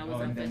Okay. that was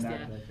our and then first that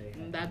year. birthday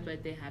happened. That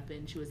birthday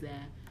happened. She was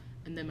there,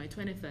 and then my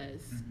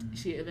 21st, Mhm.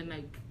 she even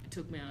like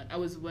took me out. I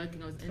was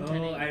working. I was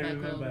interning I back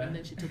home, remember. and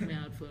then she took me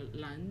out for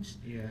lunch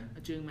Yeah.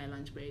 during my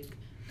lunch break.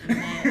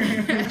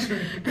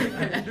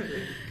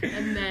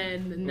 And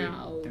then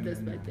now And this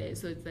then now. birthday.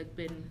 So it's like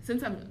been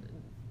since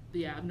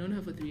I've known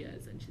her for 3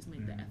 years, and she's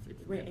made the effort.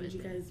 For Wait, my and you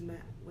birthday. guys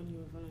met when you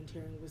were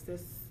volunteering? Was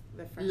this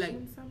the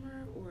freshman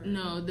summer or?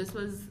 No, this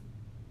was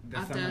The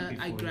after summer I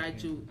before you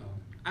graduate. came.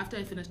 Oh. After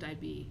I finished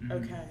IB. Mhm.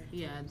 Okay.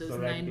 Yeah, those So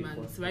right 9 before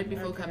months, Skidmore. right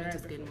before Okay, coming to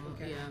right before, Skidmore.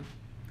 okay. Yeah.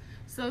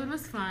 So it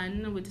was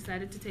fun. We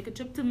decided to take a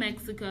trip to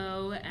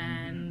Mexico,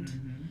 and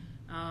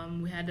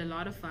Mhm. we had a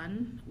lot of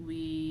fun.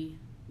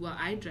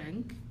 I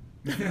drank.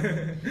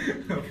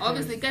 Of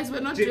Obviously, course. guys, we're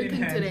not Gin in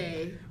drinking hand.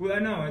 today. Well, I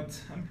know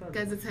it. I'm proud.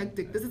 Guys, it's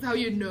hectic. This is how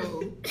you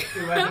know.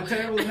 It was a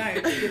terrible night.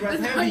 It was This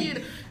is how heavy. you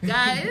know.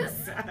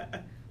 Guys,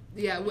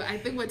 yeah, I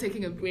think we're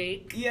taking a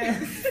break.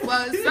 Yes.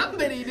 Well,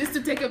 somebody needs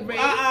to take a break.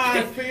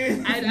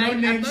 Please. And No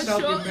I'm names not shall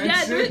sure. be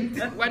Yeah,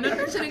 mentioned. we're not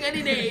mentioning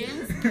any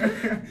names,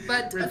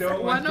 but We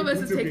don't one want of us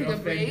people is to be taking a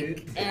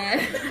break. offended.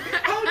 And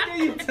How dare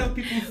you tell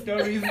people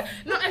stories?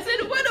 no, I said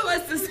one of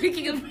us is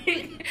taking a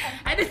break.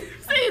 I didn't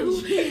say who.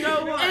 You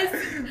know what?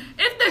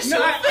 If the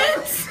shoe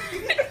fits.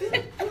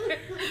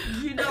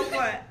 You know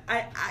what?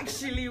 I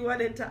actually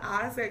wanted to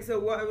ask, like, so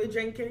what are we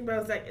drinking? But I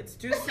was like, it's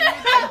too soon.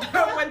 I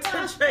don't want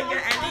to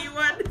trigger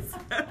anyone. So.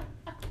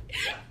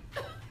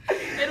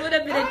 It would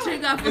have been a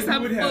trigger for It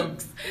some would have.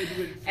 folks It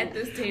would. at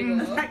this table.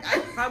 Like, I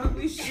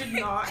probably should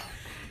not.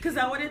 Because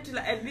I wanted to,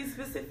 like, at be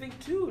specific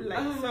too. Like,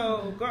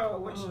 so, girl,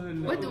 what Oh, you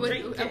no. What-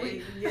 drinking? are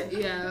we-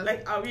 yeah.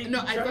 Like, are we No,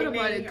 I thought about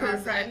joining it because our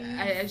friends?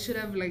 I should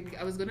have, like,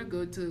 I was gonna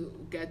go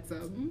to get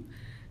some.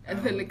 And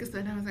then, like,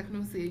 I was like,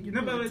 no, say, you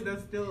know No, but what? wait,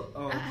 that's still.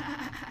 Oh.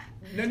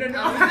 No.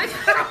 I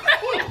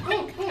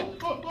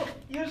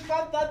You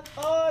shut that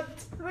thought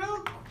real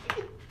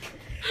quick.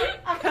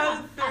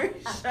 Come through,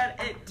 shut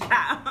it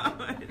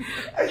down.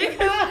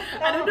 because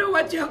I don't know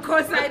what you're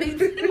co-signing.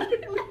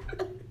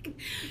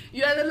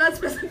 You are the last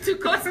person to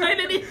co-sign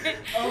anything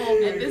Oh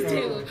my at this God.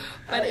 table.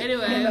 But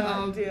anyway,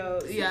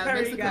 yeah,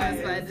 Sorry, Mexico guys,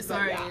 was fun. but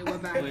Sorry, yeah. we're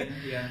back. Wait,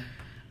 yeah.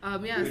 Yeah,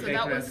 We so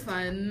that was digressed.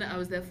 fun. I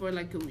was there for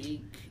like a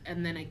week,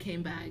 and then I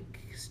came back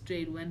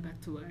straight, went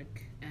back to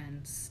work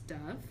and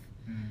stuff.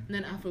 And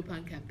then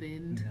Afropunk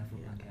happened,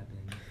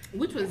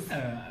 which was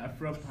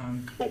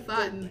Afropunk.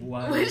 fun.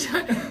 Wow. Which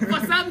for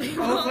some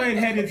people, Also, it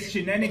had its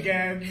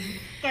shenanigans.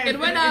 It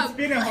went up. It's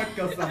been a hot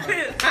girl summer.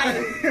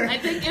 I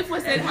think if we're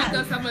saying hot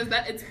girl summers,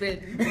 that it's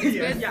been.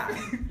 Yes.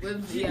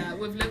 Yeah.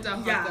 We've lived our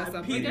hot Yeah, girl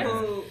summer.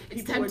 people,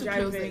 It's people time were to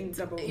close driving it.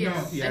 double.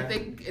 Yes, No, yeah. I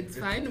think it's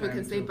fine. We time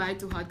can say to- bye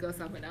to hot girl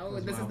summer now.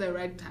 As This well. is the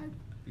right time.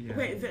 Yeah.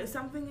 Wait, there's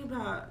something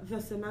about the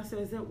semester.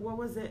 Is it, what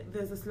was it?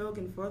 There's a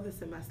slogan for the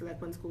semester,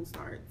 like when school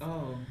starts.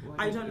 Oh. what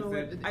I is- don't know.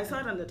 is What, that- I saw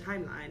it on the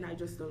timeline. I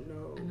just don't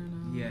know. I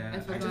don't know. Yeah. I I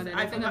forgot it.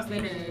 I I think I've forgot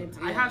seen the it. name.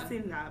 Yeah. I have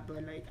seen that,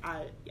 but like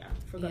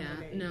forgot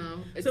the name.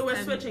 No. It's So we're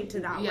time- switching to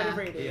that, Yeah.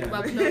 whatever it is. Yeah.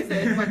 We're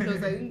closing. We're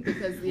closing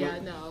because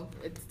no,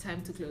 it's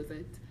time to close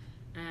it.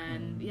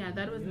 And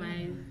that was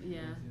my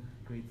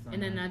Great summer.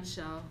 in a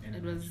nutshell. In a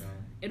It was. nutshell.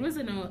 It was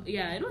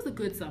it was a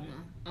good summer.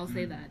 I'll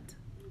say that.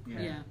 Yeah.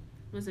 Yeah.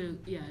 It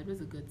was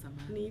a good summer.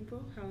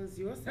 Nipo, how's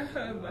your My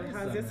summer?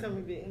 How's your summer.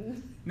 summer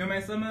been? No, my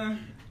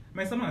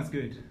summer was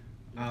good.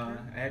 I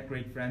had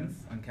great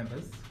friends on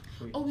campus.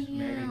 Which Oh, made it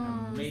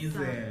yeah.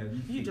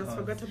 amazing. You just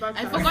because- forgot about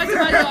I that. forgot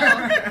about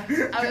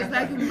y'all. I was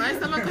like, my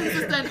summer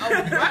consisted of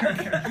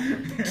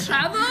work,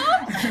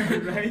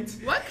 travel, Right?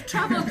 work,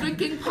 travel,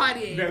 drinking,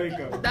 partying. There we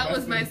go. That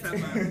was my That's it.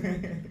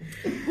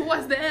 summer. Who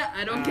was there?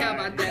 I don't care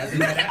about doesn't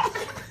them. matter.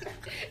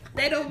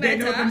 They don't They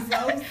matter. know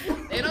themselves.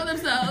 They know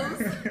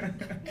themselves.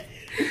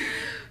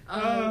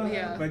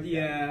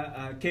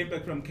 But came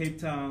back from Cape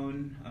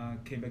Town,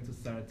 came back to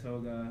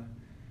Saratoga.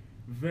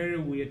 Very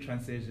weird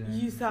transition.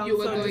 You sound You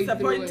were so going through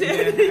disappointed.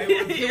 it. Yeah,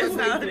 I was- He was You going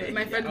sound- through it.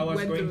 My friend I was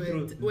went going through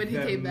through it when he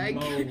the came back.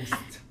 most.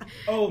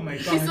 Oh my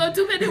god. She saw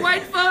too many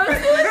white folks.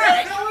 He was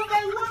like,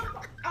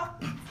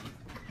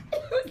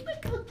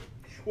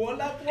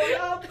 Wall up.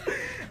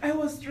 I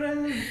was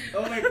stressed.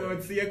 Oh my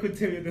god, see, I could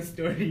tell you the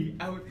story.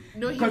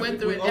 No, he 'cause went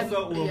through we it.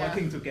 Also, we were yeah.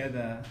 working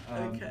together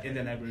Okay. in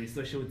the library,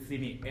 so she would see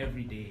me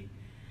every day.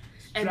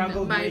 And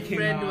Struggled my waking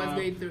friend was up,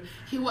 going through.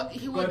 He got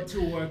would. to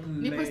work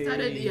Nipo late.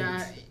 started,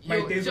 My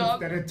your days job-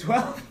 started at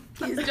 12.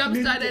 His job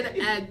started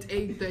at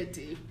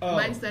 8:30. Oh.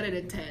 Mine started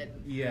at 10.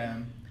 Yeah.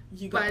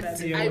 You got But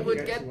that. Yeah, I we would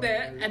got get to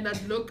there work. and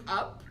I'd look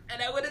up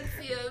and I wouldn't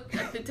see him.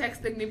 I'd be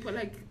texting Nipo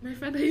like, my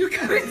friend, are you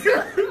coming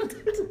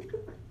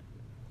through?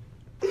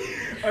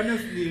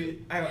 Honestly,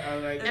 I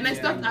like. And I yeah.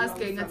 stopped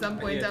asking at some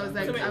point. Yeah, I was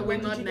like, so wait, I will when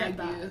did not you get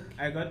nag you. back?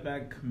 I got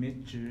back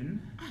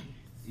mid-June.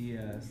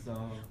 Yeah,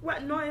 so.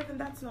 Well, no, even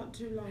that's not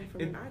too long from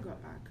when It- I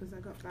got back, because I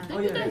got back. I think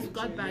Oh, you yeah. guys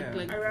got back Yeah.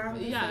 like Around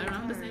the same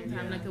around the time. same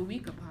time, Yeah. like a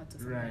week apart or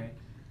something.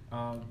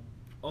 Right.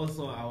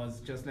 Also, I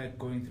was just like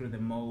going through the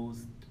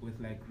most with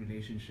like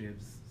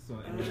relationships, so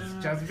it was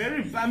just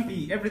very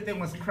bumpy. Everything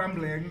was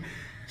crumbling.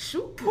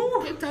 Shoot,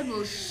 Cape Town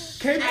will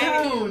Cape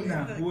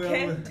Town will.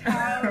 Cape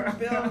Town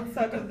built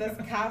sort of this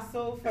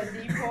castle for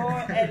Depot,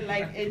 and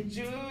like in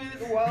June,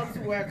 walls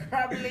were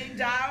crumbling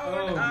down.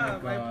 Oh my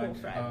my poor god.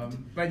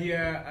 friend. But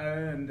yeah,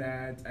 other than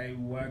that, I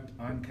worked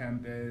on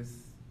campus.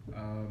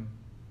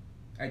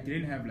 I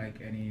didn't have like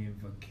any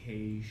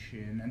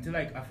vacation until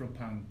like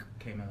Afropunk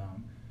came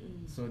along.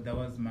 So that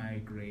was my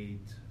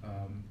great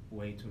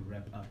way to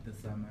wrap up the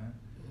summer.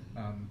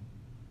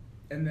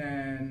 And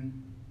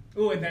then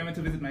I went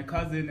to visit my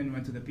cousin and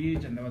went to the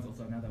beach, and that was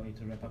also another way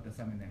to wrap up the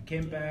summer. And then I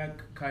came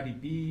back, Cardi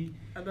B.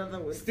 Another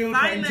way. Still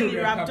trying Finally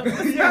to wrap wrapped up. up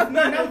the Yeah,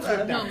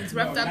 summer. No, it's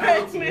wrapped up.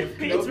 now It's we've wrapped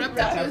closed up.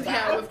 the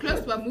Yeah, we've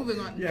closed. We're moving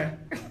on. Yeah.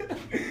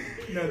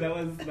 No, that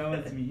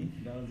was me.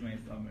 That was my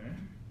summer.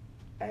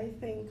 I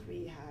think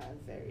we have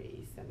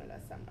very similar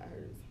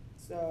summers.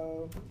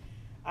 So,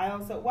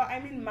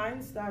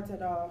 mine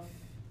started off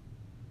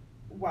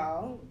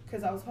well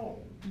because I was home.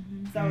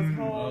 So I was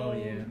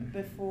home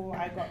before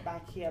I got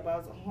back here, but I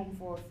was home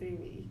for 3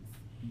 weeks.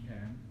 Okay.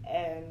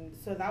 And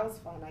so that was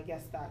fun. I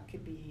guess that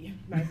could be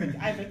my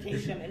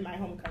vacation in my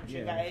home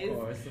country, guys. Of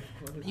course.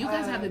 You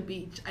guys have a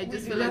beach. I We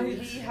just do. feel like We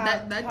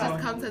have that tons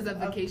just counts as a of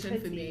vacation for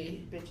pretty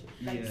me. beaches.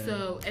 Yeah.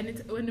 So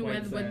when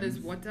White when there's sands.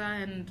 water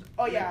and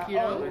Oh yeah, like, you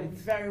know,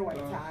 very white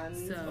Oh.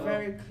 sands, So-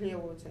 very clear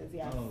waters.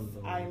 Yes, Oh,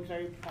 Lord. I am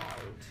very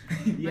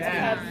proud. Yeah.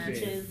 have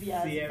beaches,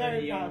 yes,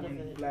 very proud of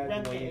it.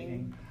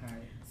 Repping.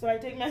 So I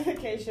take my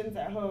vacations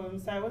at home.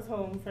 So I was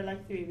home for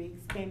like 3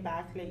 weeks. Came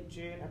back late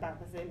June, about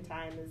the same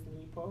time as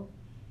Nepo.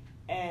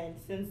 And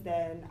since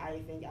then, I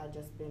think I've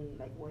just been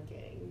like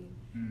working.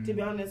 To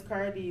be honest,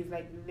 Cardi is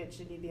like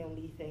literally the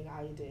only thing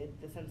I did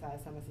this entire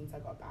summer since I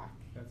got back.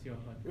 That's your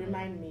hot girl.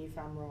 Remind me if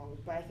I'm wrong,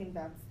 but I think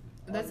that's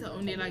that's the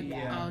only like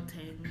Yeah.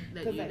 outing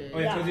that 'Cause, you like, did. Oh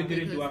yeah, because Yeah, you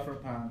didn't do because-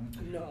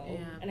 Afropunk. no,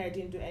 Yeah. and I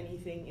didn't do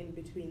anything in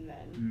between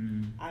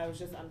then. I was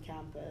just on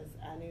campus,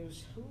 and it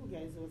was,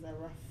 guys, it was a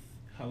rough.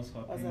 House It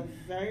was hopping. a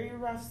very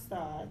rough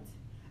start.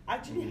 I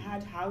actually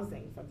had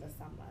housing for the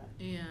summer,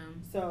 Yeah.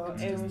 so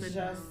That's it just was been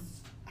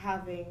just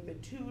having the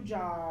 2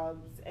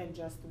 jobs and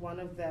just one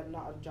of them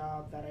not a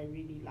job that I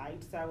really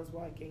liked. So I was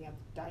working at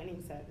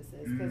dining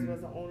services because it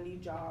was the only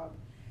job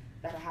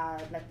that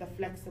had like the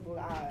flexible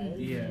hours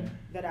Yeah.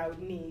 that I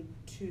would need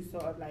to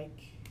sort of like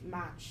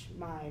match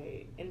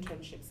my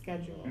internship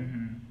schedule.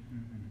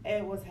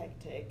 It was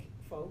hectic,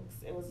 folks.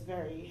 It was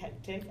very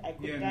hectic. I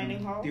quit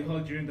dining hall. The whole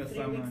during the 3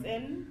 summer. weeks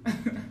in,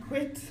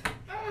 quit.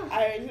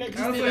 I I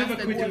literally also have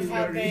a quitting was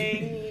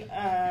story.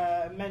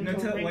 having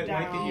mental No, why did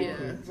breakdown you Yeah.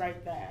 quit?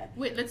 right there.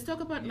 Wait, let's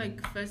talk about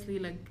like firstly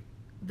like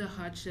the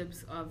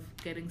hardships of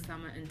getting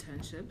summer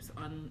internships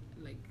on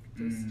like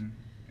just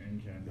In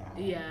general.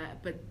 yeah,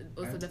 but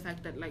also Right. the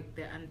fact that like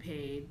they're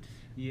unpaid.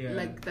 Yeah.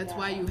 Like that's Yeah.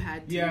 why you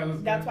had to Yeah, I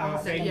was That's why I was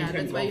had saying to- yeah, can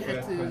that's why go you had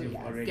first 'cause to you've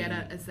already- get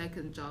a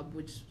second job,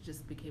 which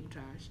just became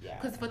trash. Yeah.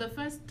 Because for the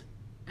first,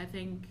 I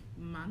think,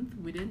 month,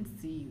 we didn't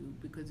see you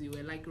because you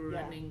were like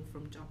running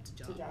from job to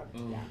job. To job.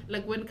 Oh. Yeah.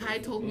 Like when Kai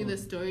told me Oh. the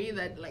story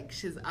that like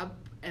she's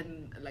up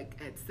and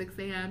like at 6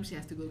 a.m. she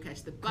has to go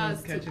catch the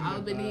bus to catching the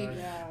Albany. bus.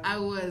 Yeah. I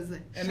was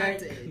And, like,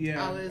 shattered.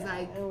 yeah. I was Yeah,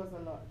 like, it was a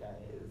lot, guys.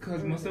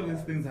 Because It most of really these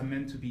was. things are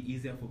meant to be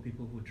easier for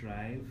people who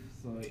drive.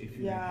 So if you like,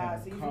 Yeah,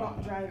 have so a if car, you're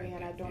not driving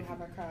like, and I don't if have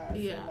a car.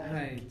 Yeah. So like,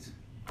 Right.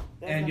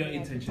 there's And your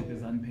nothing I can internship do.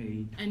 is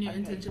unpaid. and your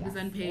Unpaid, internship is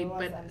yes, unpaid, it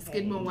was but unpaid.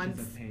 Skidmore Which wants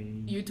is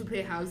unpaid. you to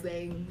pay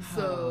housing,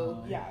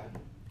 so Yeah.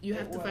 you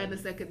have It to find a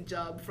was. second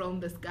job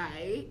from the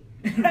sky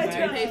I to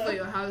know. pay for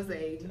your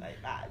housing.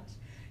 Like that.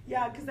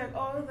 Yeah, because like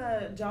all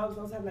the jobs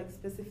also have like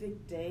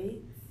specific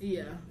dates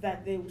Yeah.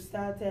 that they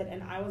started,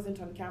 and I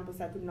wasn't on campus.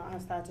 I could not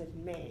have started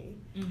in May.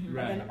 Mm-hmm.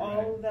 Right. And then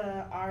all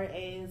the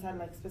RAs had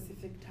like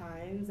specific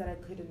times that I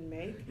couldn't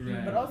make.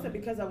 Right. But also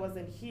because I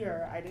wasn't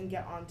here, I didn't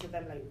get onto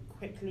them like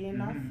quickly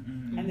enough,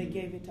 and they Mhm.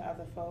 gave it to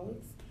other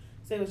folks.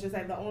 So it was just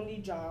like the only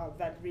job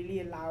that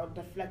really allowed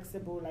the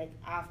flexible like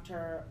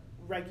after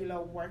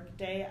regular work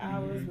day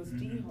hours was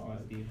D-Hall.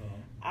 Was D-Hall.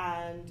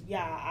 And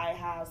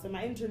yeah, so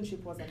my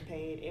internship wasn't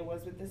paid. It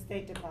was with the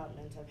State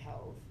Department of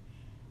Health.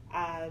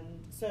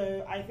 And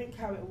so I think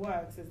how it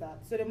works is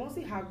that, so they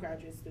mostly have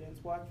graduate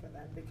students work for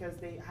them because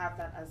they have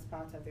that as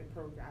part of their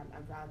program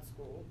at grad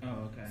school.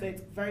 Oh, okay. So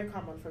it's very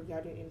common for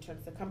graduate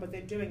interns to come, but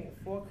they're doing it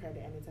for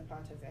credit and it's a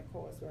part of their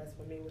course, whereas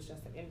for me it was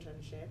just an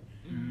internship.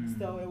 Mm.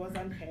 So it was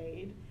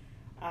unpaid.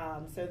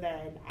 So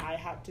then I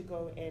had to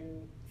go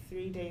in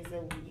 3 days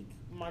a week,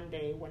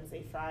 Monday,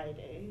 Wednesday,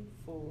 Friday,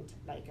 full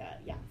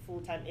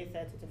time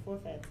 8:30 to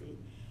 4:30.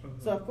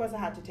 So of course I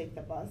had to take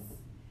the bus.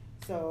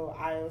 So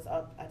I was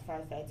up at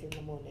 5:30 in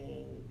the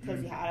morning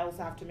because I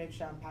also have to make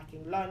sure I'm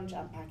packing lunch,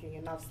 I'm packing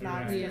enough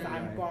snacks Right, because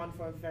I'm right. gone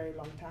for a very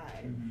long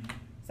time.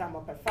 So I'm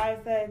up at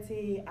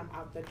 5:30. I'm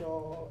out the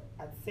door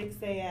at 6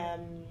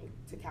 a.m.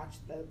 to catch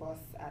the bus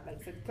at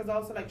like 6. Because I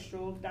also like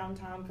strolled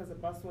downtown because the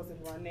bus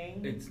wasn't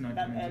running It's not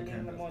that meant to early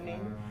in the campus.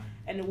 morning.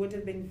 And it would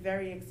have been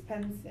very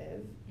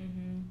expensive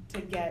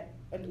to get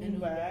an An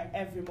Uber Uber.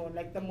 every morning.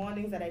 Like the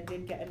mornings that I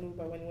did get an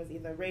Uber when it was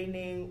either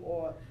raining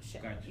or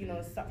Gotcha. you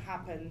know, stuff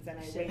happens and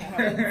I Shit wake up.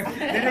 happens.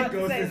 Then Not it to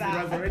goes, say it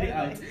that. was already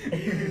out.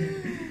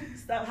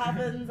 Stuff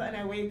happens and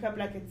I wake up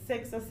like at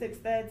 6 or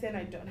 6:30 and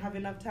I don't have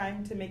enough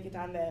time to make it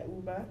on the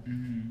Uber.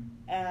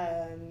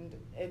 And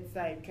it's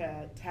like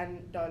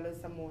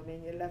 $10 a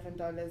morning,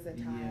 $11 a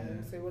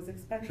time. Yeah. So it was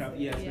expensive.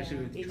 Yeah, especially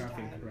Yeah. with Each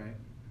traffic, time. right?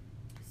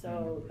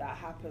 So that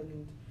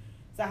happened.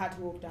 So I had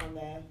to walk down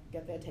there,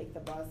 get there, take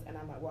the bus, and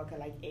I'm at work at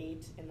like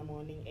 8 in the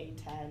morning,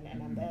 8:10,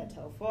 and I'm there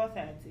till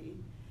 4:30.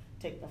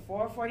 Take the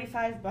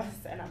 4:45 bus,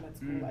 and I'm at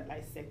school at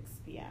like 6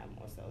 p.m.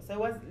 or so. So it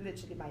was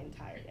literally my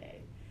entire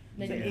day.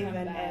 Then So you even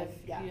come back,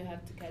 if- yeah. you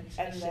have to catch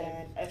And a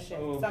then shift. a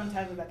shift. Oh.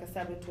 Sometimes it's like a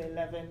 7 to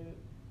 11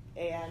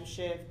 a.m.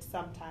 shift.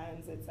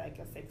 Sometimes it's like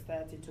a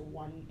 6:30 to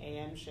 1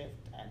 a.m.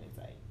 shift, and it's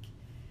like,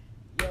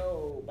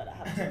 yo, but I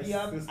have to be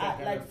up Sister at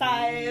gotta like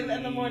 5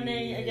 in the be-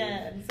 morning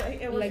again. So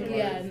it was Like, really-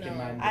 yeah, It's no.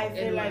 demanding. I feel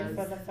It like was.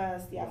 for the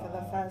first for the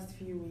Wow. first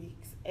few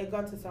weeks, it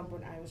got to some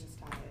point I was just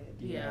tired.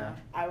 Yeah.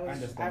 I was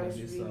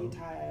Understandably really so.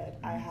 tired.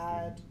 I Honestly.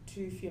 had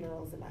 2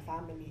 funerals in my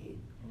family,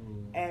 Oh.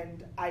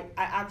 and I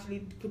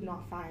actually could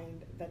not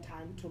find the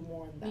time to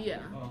mourn them. Yeah.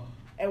 Oh.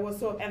 It was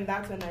so, and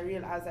that's when I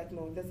realized like,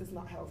 no, this is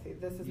not healthy.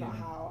 This is not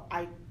Yeah. how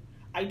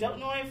I don't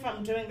know if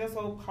I'm doing this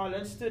whole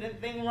college student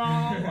thing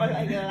wrong or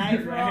like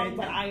life wrong, Right.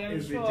 but I am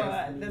Is it sure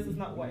just this is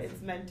not what me?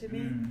 it's meant to be.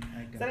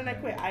 I get So then I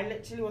that. quit. I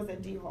literally was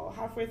at D Hall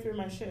halfway through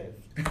my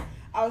shift.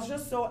 I was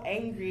just so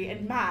angry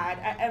and mad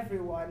at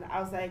everyone. I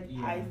was like,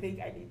 Yeah. I think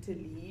I need to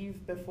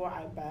leave before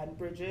I burn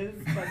bridges.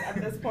 Because at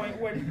this point,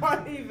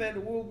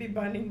 we'll be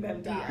burning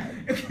them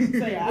down.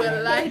 So yeah.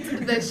 We'll light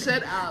the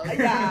shit out.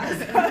 Yeah.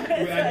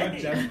 So We are not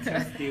it's just like-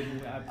 testing.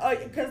 We are Oh,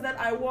 because then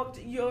I walked.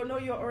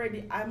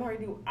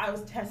 I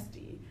was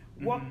testy.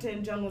 Walked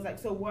in. John was like,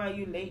 "So why are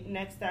you late?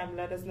 Next time,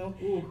 let us know."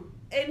 Ooh.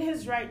 In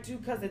his right too,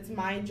 because it's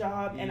my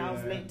job, and I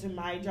was Yeah. late to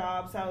my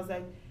job. So I was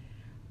like,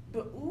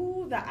 but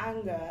ooh, the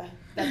anger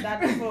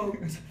that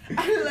evoked.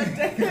 I looked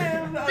at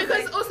him. I was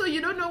Because like, also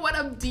you don't know what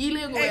I'm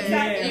dealing with.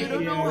 Exactly. You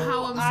don't know Yeah.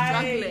 how I'm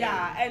struggling.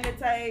 Yeah, and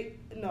it's like,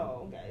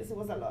 no, guys, it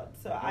was a lot.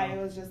 So I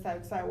Oh. was just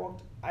like,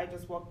 I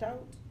just walked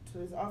out to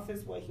his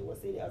office where he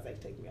was sitting. I was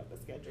like, take me off the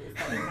schedule.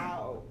 So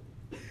now,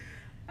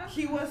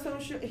 he was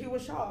he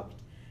was shocked.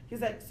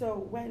 He's like, so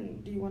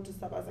when do you want to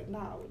stop? I was like,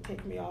 now,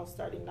 take me off.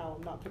 Starting now,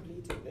 I'm not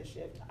completing the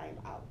shift. I'm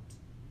out.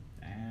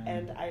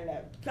 And I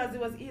left because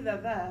it was either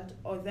that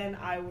or then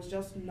I was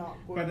just not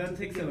going. But that to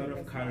takes be a lot doing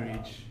of this now.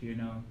 courage, you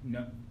know.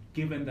 No,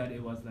 given that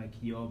it was like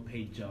your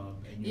paid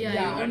job. And Yeah,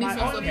 Yeah, your only my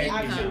source of only income,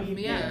 actually paid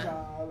yeah.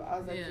 job. I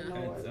was like, Yeah. you know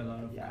It's what? a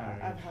lot of Yeah,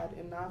 courage. I've had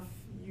enough.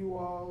 You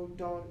all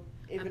don't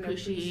even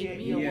Appreciate appreciate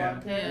me. your Yeah,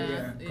 workers.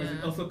 Yeah. because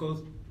it also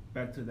goes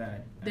back to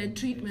that. Their It's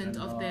treatment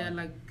a of lot. their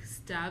like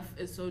staff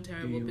is so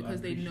terrible you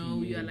because they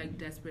know you're appreciate- like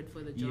desperate for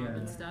the job Yeah.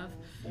 and stuff.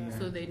 Yeah.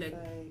 So they It's like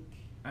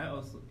I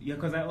also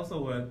because I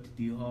also worked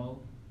D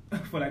Hall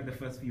for like the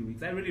first few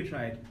weeks. I really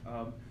tried.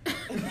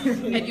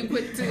 and you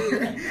quit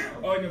too.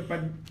 Oh no,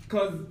 but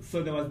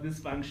so there was this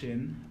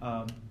function.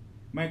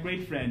 My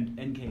great friend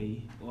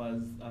NK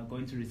was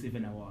going to receive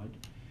an award,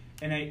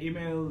 and I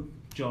emailed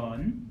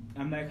John.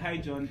 I'm like, hi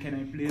John, can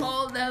I please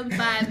Call them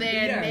by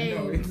their yeah,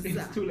 no, names.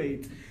 it's too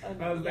late.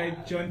 I was yeah.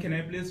 like, John, can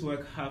I please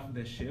work half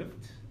the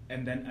shift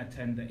and then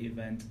attend the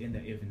event in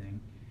the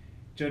evening?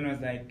 John was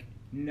like,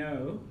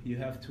 no, you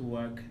have to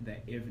work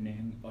the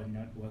evening or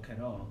not work at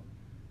all.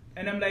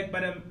 And I'm like,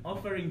 but I'm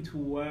offering to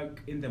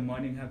work in the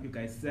morning, help you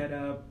guys set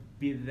up,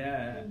 be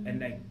there, and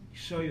like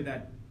show you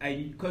that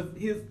because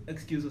his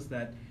excuse was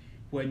that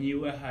when you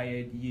were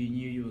hired, you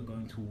knew you were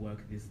going to work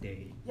this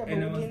day. Yeah, but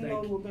and we I was didn't know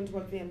like, we were going to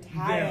work the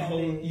entire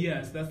day.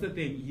 yes, that's the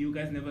thing. You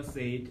guys never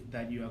said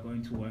that you are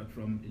going to work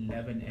from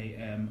 11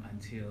 a.m.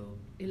 until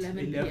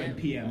 11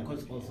 p.m.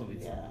 because also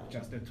it's Yeah.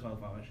 just a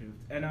 12-hour shift.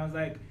 And I was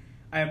like,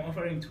 I am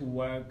offering to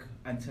work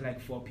until like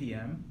 4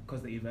 p.m.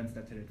 because the event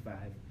started at 5.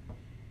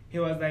 He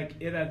was like,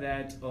 either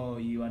that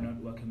or you are not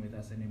working with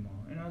us anymore.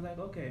 And I was like,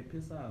 okay,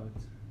 peace out.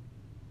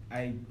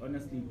 I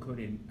honestly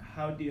couldn't.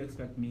 How do you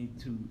expect me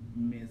to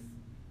miss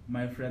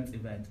my friend's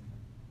event?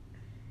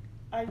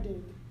 I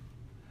did.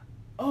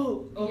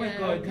 Oh my Yeah,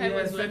 God! Kai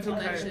was yes, working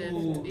that's that okay. shift.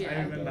 Ooh, Yeah.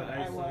 I remember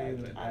I saw you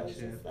worked. at I that was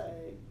shift. just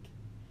like,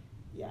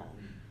 yeah.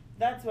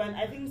 That's when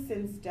I think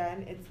since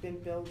then it's been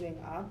building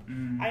up.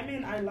 Mm. I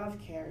mean, I love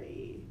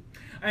Carrie.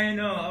 I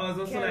know. I was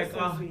also Carrie's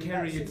like, so oh, sweet.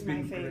 Carrie, She's it's my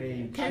been favorite.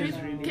 great. Carrie,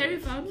 She's really Carrie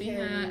found me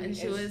Carrie here and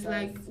she is was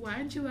like, just- why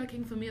aren't you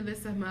working for me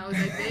this summer? I was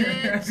like,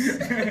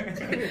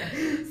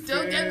 bitch,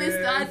 don't get me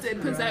started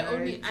because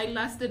Right. I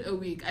lasted a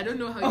week. I don't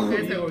know how Oh, you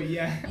guys yo, have.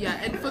 yeah.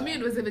 Yeah, and for me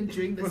it was even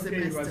during the For me,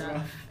 it was semester.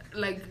 rough.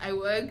 Like I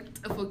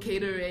worked for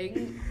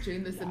catering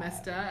during the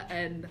semester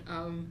and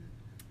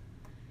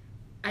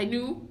I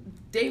knew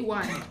day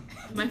one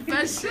my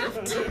first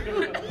shift.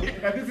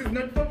 This is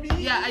not for me.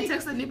 Yeah, I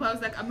texted Nipa. I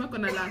was like, I'm not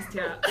gonna last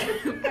here.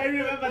 I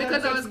remember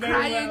because I was very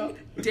crying well.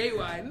 day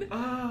one,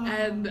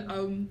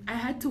 and I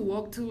had to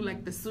walk to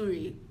like the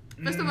Suri.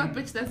 First of all,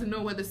 bitch doesn't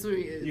know where the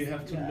Suri is. You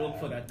have to look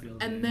for that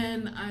building. And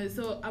then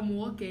so I'm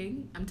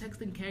walking. I'm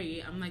texting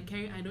Carrie. I'm like,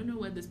 Carrie, I don't know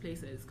where this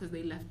place is because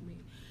they left me,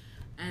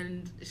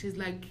 and she's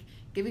like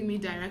giving me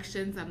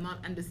directions. I'm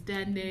not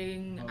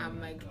understanding. Oh I'm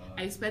my like, God.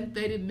 I spent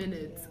 30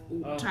 minutes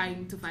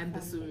trying to find the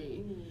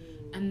Suri,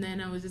 and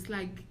then I was just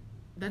like,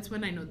 that's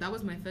when I know that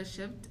was my first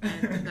shift,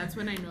 and that's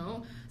when I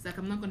know it's like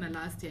I'm not gonna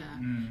last here.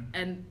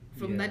 And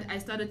from that, I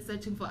started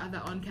searching for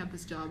other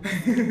on-campus jobs.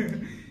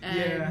 And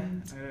I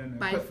don't know.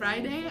 by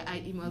Friday, I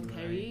emailed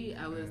Carrie.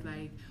 I was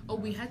like, "Oh,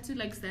 we had to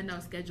like send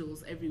our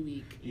schedules every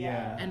week."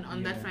 And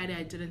on that Friday,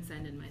 I didn't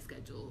send in my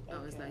schedule. I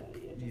was like,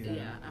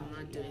 I'm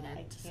not doing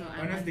it. So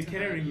I honestly, went to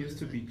catering her. used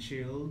to be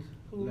chilled.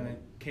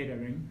 Like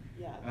catering.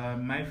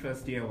 My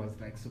first year was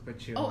like super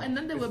chill. Oh, and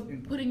then they were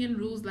putting in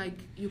rules like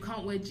you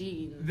can't wear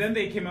jeans. Then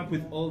they came up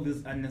with all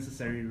these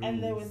unnecessary rules.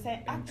 And they were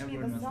saying, actually,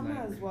 everyone the was summer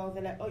like, as well,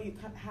 they're like, oh, you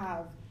can't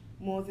have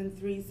more than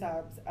 3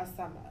 subs a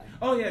summer.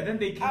 Oh, yeah, then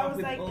they came I up was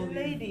with like, all these...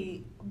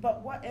 lady,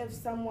 but what if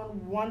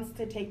someone wants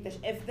to take the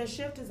if the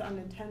shift is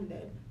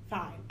unattended,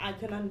 fine, I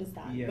can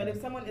understand. Yeah. But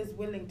if someone is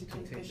willing to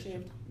take the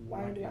shift,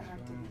 why do I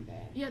have to be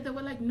there? Yeah, they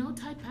were like no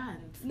tight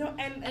pants. No,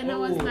 and I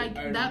was like,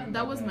 I that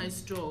remember was that. my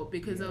straw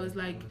because I was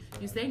like,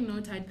 you're saying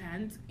no tight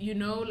pants, you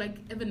know, like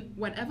even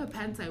whatever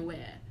pants I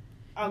wear,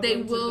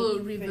 they will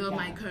reveal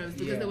my curves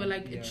because they were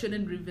like, it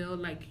shouldn't reveal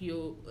like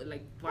your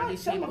like body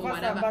shape or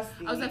whatever.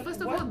 I was like,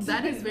 first of all,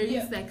 that is very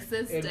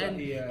sexist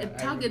and it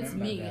targets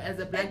me as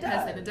a black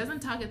person. It doesn't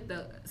target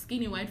the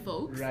skinny white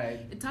folks. Right.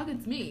 It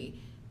targets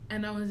me,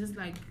 and I was just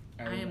like,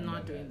 I am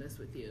not doing that. this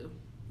with you.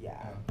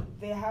 Yeah,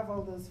 they have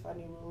all those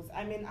funny rules.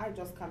 I mean, I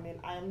just come in.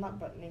 I am not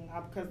buttoning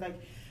up because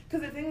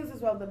the thing is as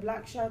well, the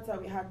black shirts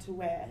that we had to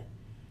wear.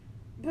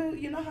 But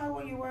you know how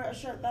when you wear a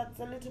shirt that's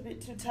a little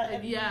bit too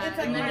tight, Yeah, it's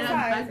like and then my it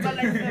size, but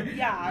like so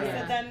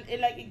Yeah. then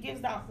it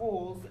gives that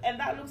holes, and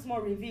that looks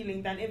more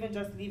revealing than even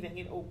just leaving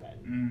it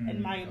open.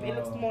 In my opinion,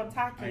 it looks more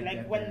tacky, I like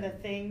get when that.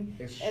 the thing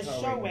It's is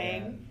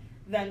showing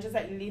than just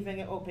like leaving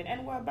it open.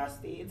 And we're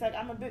busty. It's like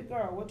I'm a big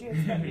girl. What do you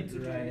expect me to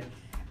Right. do?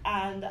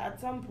 And at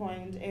some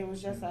point, it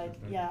was just like,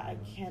 I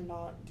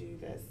cannot do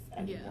this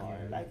anymore.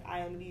 Yeah. Like, I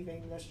am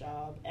leaving this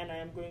job, and I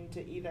am going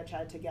to either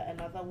try to get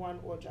another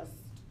one or just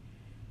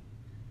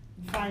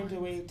find a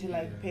way to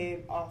like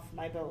pay off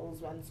my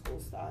bills when school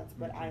starts.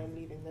 But I am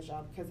leaving the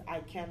job because I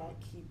cannot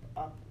keep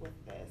up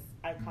with this.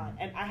 I can't.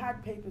 And I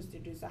had papers to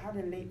do, so I had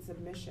a late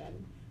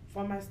submission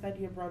for my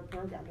study abroad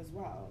program as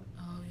well.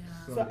 Oh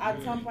yeah. So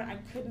at some point, I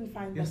couldn't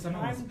find the summer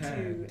was time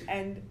to. packed.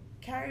 And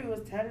Carrie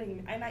was telling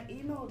me, and I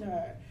emailed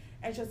her.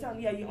 And she was telling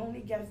me, you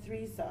only get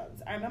 3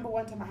 subs. I remember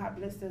one time I had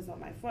blisters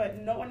on my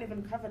foot. No one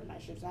even covered my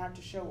shift, so I had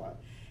to show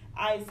up.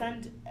 I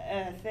sent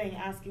a thing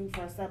asking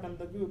for a sub in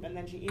the group, and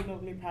then she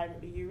emailed me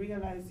privately, you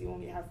realize you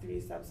only have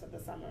 3 subs for the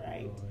summer,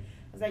 right?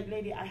 I was like,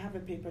 lady, I have a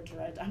paper to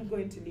write. I'm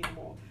going to need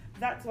more.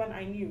 That's when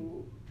I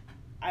knew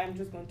I'm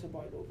just going to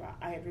boil over.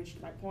 I have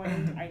reached my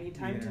point. I need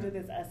time to do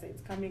this essay.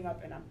 It's coming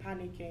up, and I'm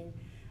panicking.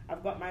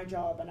 I've got my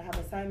job, and I have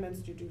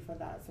assignments to do for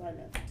that, so I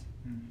left.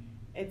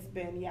 It's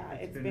been,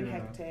 it's been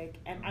hectic,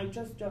 and I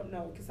just don't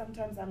know, because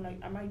sometimes I'm like,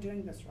 am I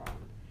doing this wrong?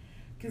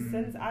 Because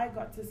since I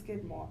got to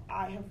Skidmore,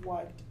 I have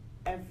worked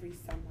every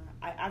summer.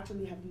 I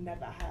actually have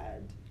never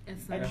had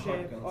a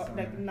trip or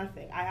like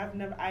nothing. I have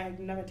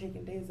never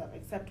taken days off,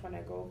 except when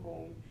I go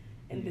home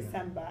in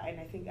December, and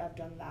I think I've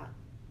done that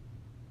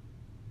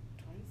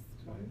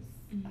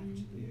twice,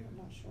 actually. I'm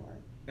not sure.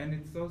 And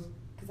it's so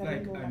I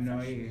like didn't go my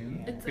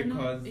annoying first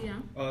because yeah.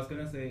 I was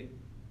gonna say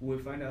we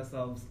find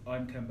ourselves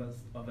on campus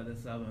over the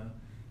summer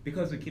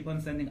because we keep on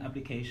sending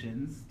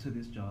applications to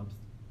these jobs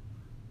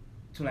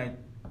to like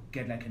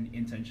get like an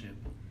internship,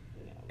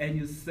 and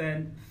you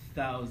send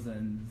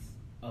thousands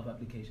of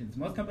applications.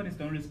 Most companies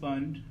don't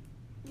respond.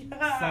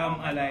 Some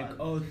are like,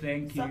 oh,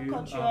 thank you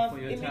for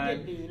your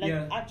time. Immediately,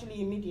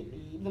 actually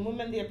immediately. The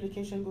moment the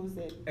application goes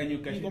in, and you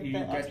get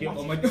your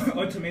automatic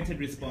automated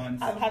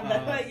response. I've had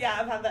that.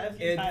 I've had that a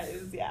few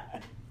times. Yeah.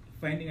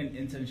 Finding an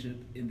internship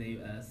in the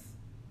US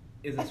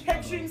is a a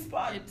struggle. catching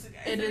spot.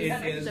 It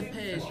is the a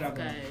pitch,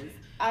 struggle. guys.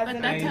 As But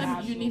an that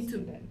time you international need to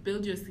student.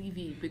 build your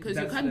CV because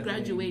That's you can't the thing.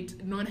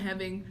 graduate not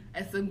having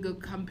a single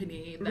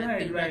company that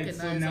they Right. recognize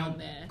So now, on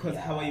there. because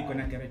how are you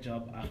gonna get a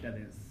job after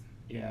this?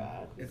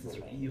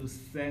 Absolutely. You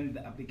send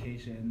the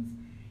applications,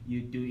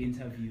 you do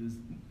interviews.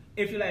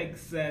 If you like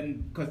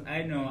send, because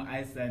I know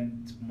I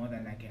sent more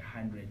than like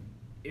 100.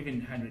 Even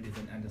 100 is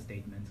an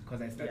understatement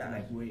because I started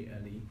like way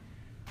early.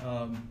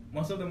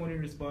 Most of them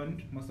wouldn't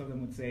respond. Most of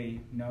them would say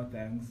no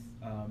thanks.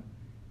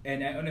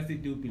 And I honestly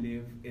do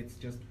believe it's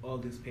just all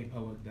this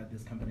paperwork that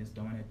these companies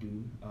don't want to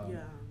do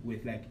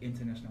with like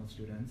international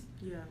students.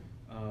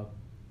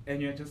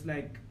 And you're just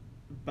like,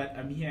 but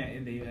I'm here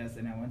in the US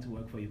and I want to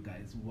work for you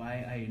guys.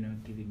 Why are you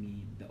not giving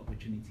me the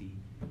opportunity?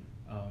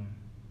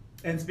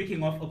 And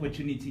speaking of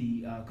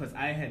opportunity, because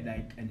I had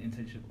like an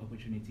internship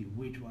opportunity,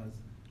 which was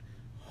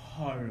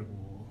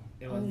horrible.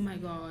 It Oh was my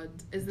God!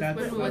 Is this That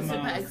when we were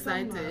summer. super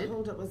excited?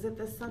 Hold up, was it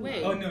the summer?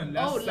 Wait. Oh, no,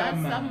 last last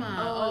summer. summer.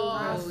 Oh, Oh,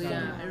 last yeah,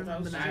 summer. I remember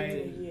That was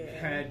that. Yeah.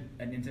 I had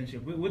an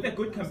internship with a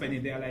good company.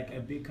 They are like a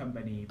big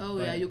company. Oh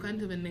but yeah, you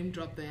can't even name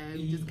drop there.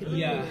 You just can't.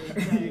 Yeah.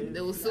 They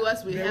will sue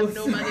us. We They have will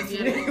no sue money us.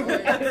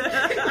 anymore.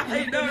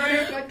 I know,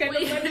 right? What kind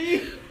of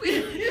money?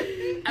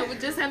 I would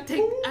just have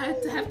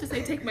to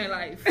say take my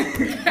life.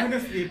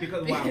 Honestly,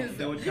 because wow, Because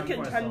they would You come can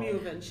for us turn all. me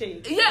over and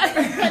shake.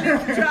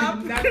 Yeah.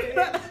 Drop. Nothing.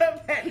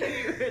 Penny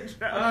over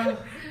drop.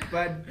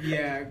 But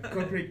yeah,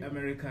 corporate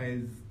America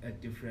is a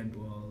different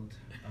world.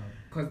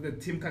 Because the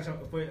team culture,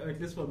 at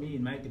least for me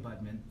in my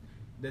department,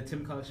 the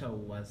team culture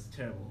was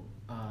terrible.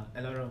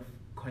 A lot of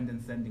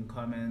condescending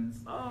comments.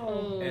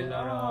 Oh. A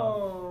lot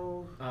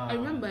of. I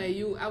remember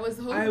I was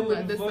I home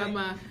would this voice-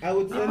 summer. I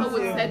would People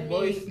would send send me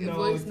voice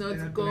voice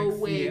notes notes and I'd be like,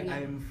 "See, going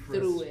I'm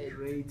through it."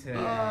 frustrated.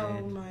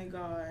 Oh my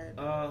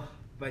god.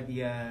 But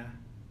yeah,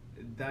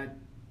 that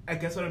I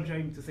guess what I'm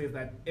trying to say is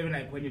that even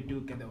like when you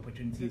do get the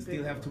opportunity, you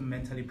still have to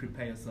mentally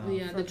prepare yourself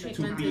Yeah, the To to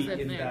treatment be is in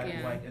ethnic. that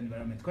Yeah. white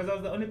environment. Because I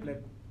was the only black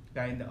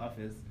guy in the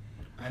office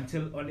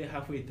until only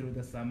halfway through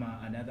the summer,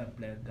 another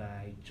black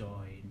guy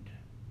joined.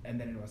 And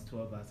then it was two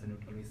of us, and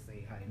we'd always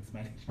say hi and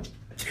smile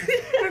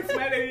smile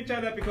at each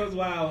other because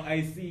wow,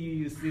 I see you,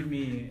 you see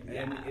me, and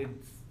Yeah.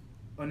 it's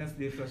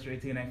honestly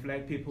frustrating. And I feel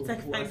like people It's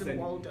like who are finding sending,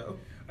 Waldo.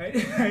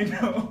 I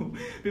know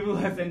people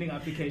who are sending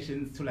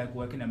applications to like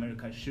work in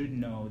America should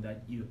know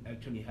that you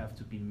actually have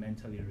to be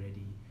mentally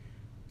ready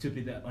to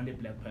be the only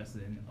black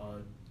person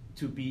or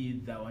to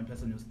be the one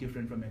person who's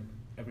different from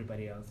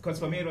everybody else. Because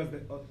for me, it was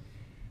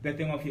the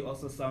thing of you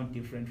also sound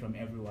different from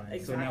everyone.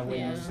 So now when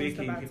Yeah. you're Just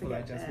speaking, about to people are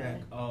get just there.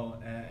 like, oh,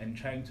 and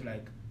trying to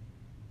like,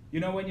 you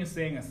know, when you're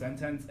saying a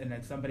sentence and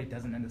like somebody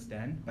doesn't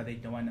understand, but they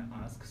don't want to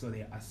ask, so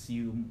they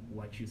assume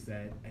what you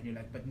said, and you're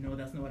like, but no,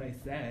 that's not what I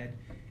said.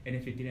 And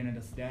if you didn't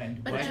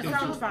understand, But why it don't you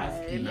sounds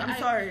ask fine. me? I'm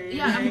sorry.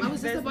 Yeah, I was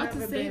just There's about to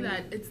never say been-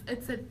 that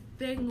it's a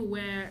thing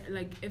where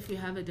like if you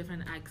have a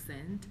different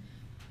accent,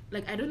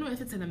 like I don't know if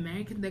it's an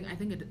American thing. I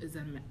think it is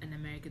an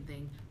American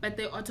thing, but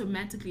they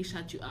automatically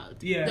shut you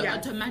out. Yeah. They Yes,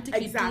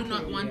 automatically exactly, do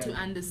not want to yeah.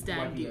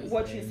 understand What you. you're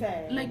What you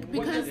say. Like, what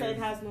because- you said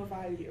has no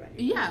value anymore.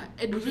 Yeah,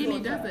 it Which is really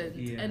unfair. doesn't.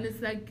 Yeah. And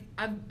it's like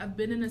I've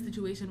been in a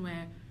situation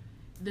where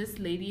this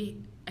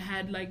lady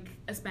had like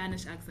a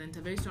Spanish accent,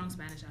 a very strong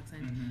Spanish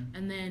accent, Mhm.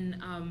 and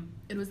then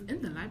it was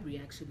in the library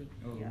actually,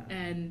 Oh. Yeah.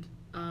 and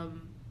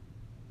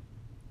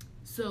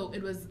so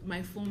it was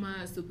my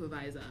former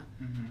supervisor.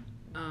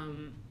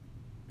 Mhm.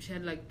 She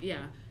had like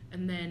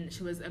and then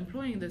she was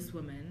employing this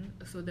woman,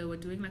 so they were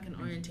doing like an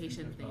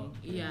orientation Into the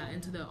thing, office.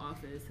 into the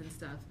office and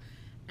stuff,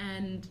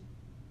 and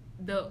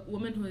the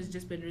woman who has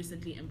just been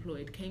recently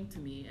employed came to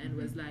me and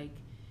was Mhm. like,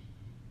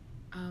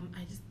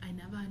 I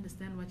never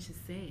understand what she's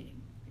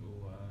saying,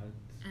 What?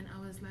 and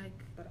I was like,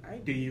 But I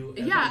Do you?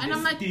 yeah, and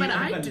I'm like, do you but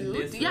I ever do.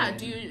 listen? Yeah,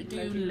 do you Like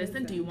you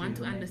listen? Do you listen. want Do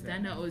to you like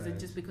understand her, that or is it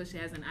first? just because she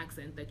has an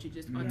accent that you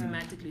just Yeah.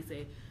 automatically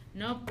say,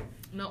 nope,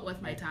 not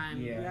worth my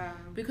time? Yeah. Yeah.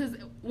 Because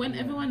when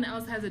Yeah. everyone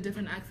else has a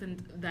different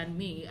accent than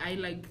me, I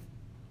like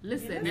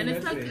listen, You and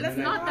it's listen, like you're it's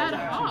like, not that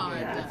yeah, hard.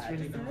 yeah. It's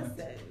really just not.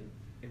 listen.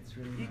 It's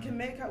really. You not. can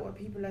make out what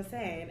people are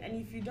saying, and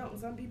if you don't,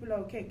 some people are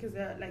okay because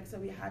like so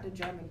we had a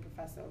German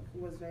professor who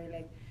was very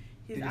like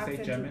his Did you say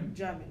accent German?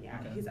 German, yeah.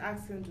 Okay. His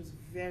accent was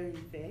very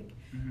thick.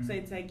 Mhm. So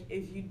it's like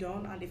if you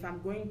don't, and if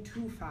I'm going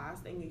too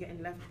fast and you're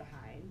getting left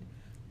behind,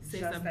 Say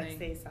just something. like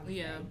say something.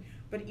 Yeah.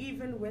 But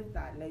even with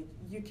that, like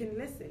you can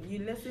listen. You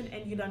listen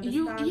and you'd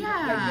You- understand.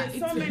 yeah, Like, there's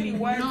so it's many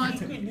words not you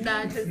could use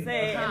that to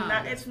say, and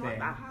that hard. it's not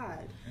that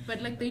hard.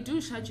 But like they do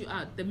shut you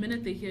out the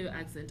minute they hear your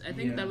accent. I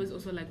think Yeah. that was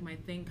also like my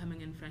thing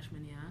coming in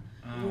freshman year.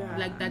 Yeah.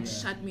 Like that Yeah.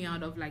 shut me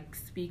out of like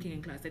speaking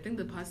in class. I think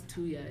the past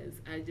 2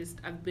 years,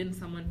 I've been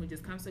someone who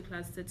just comes to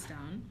class, sits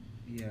down,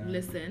 Yeah.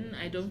 listen.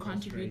 I don't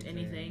contribute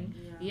Frustrating. anything.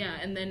 Yeah,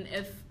 and then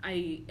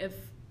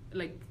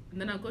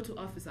then I'll go to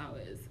office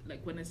hours,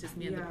 like when it's just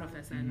me and the Yeah.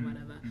 professor and Mhm.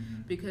 whatever.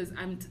 Mhm. Because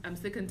I'm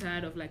sick and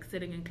tired of like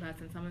sitting in class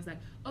and someone's like,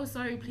 oh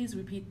sorry, please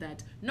repeat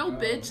that. No, Oh.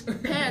 bitch,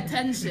 pay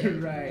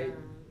attention. Right.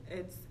 Yeah,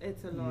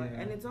 it's a lot,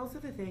 Yeah. and it's also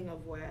the thing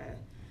of where,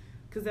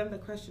 because then the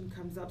question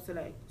comes up.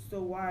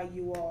 So why are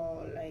you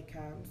all like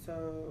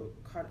so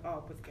caught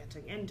up with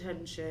getting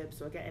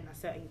internships or getting a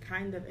certain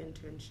kind of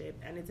internship?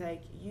 And it's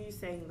like you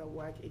saying the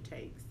work it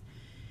takes.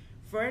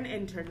 For an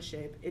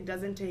internship, it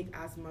doesn't take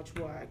as much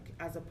work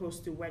as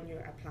opposed to when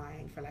you're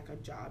applying for like a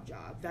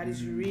job. That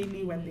is Mhm.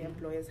 really when the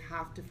employers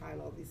have to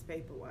file all this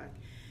paperwork.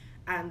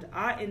 And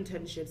our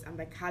internships and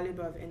the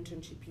caliber of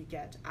internship you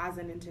get as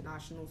an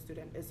international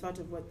student is sort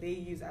of what they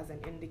use as an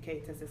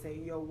indicator to say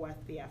you're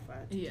worth the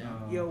effort. Yeah.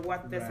 Oh, You're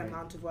worth this right.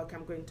 amount of work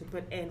I'm going to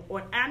put in,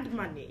 and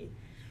money.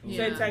 So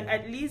Yeah. it's like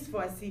at least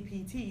for a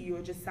CPT,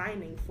 you're just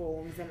signing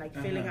forms and like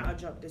filling Uh-huh. out a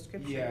job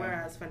description. Yeah.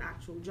 Whereas for an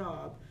actual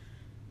job,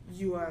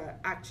 you are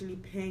actually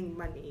paying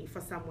money for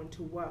someone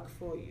to work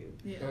for you.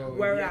 Yeah. Oh,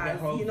 Whereas, yeah, the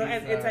whole and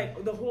it's visa-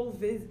 like the whole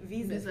visa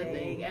Visa thing,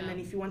 thing, and then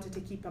yeah. if you wanted to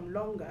keep them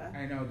longer,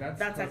 I know that's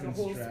that's like a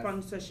causing whole stress.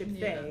 sponsorship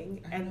Yeah.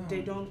 thing, I and know.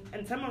 they don't,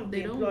 and some of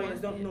They the don't employers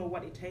want don't it. know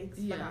what it takes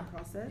Yeah. for that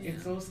process. Yeah.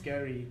 It's so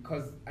scary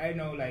because I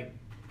know, like,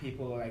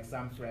 people or like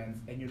some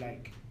friends, and you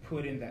like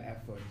put in the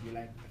effort. You're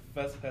like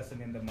the first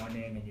person in the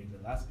morning, and you're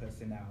the last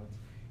person out.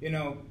 You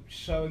know,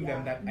 showing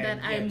them that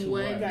I'm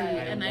worthy,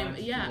 and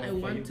I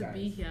want you to guys.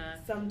 be here.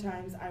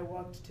 Sometimes I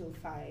worked till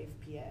 5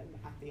 p.m.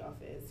 at the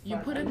office. You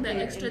put in the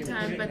extra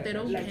time, but they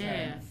don't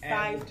care.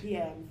 5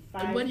 p.m.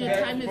 And when your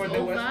time is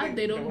over,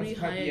 they don't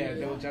rehire you.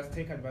 They will just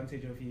take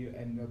advantage of you,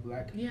 and they'll be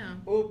like, yeah.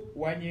 "Oh,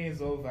 1 year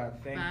is over.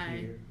 Thank Bye.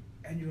 you."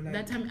 And you're like,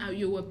 that time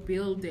you were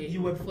building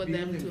for them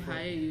building to for-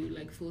 hire you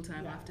like full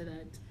time Yeah. after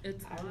that.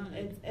 It's hard.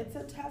 It's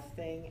a tough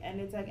thing, and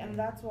it's like, and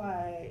that's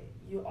why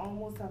you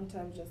almost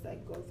sometimes just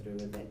like go through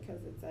with it,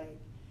 because it's like,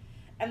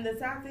 and the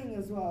sad thing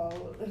as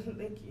well,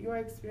 like your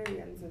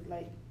experience is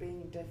like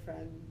being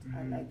different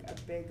and Mhm. like a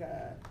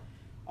bigger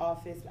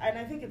office, and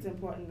I think it's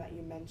important that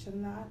you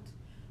mention that,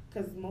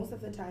 because most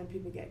of the time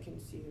people get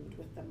consumed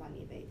with the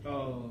money they pay.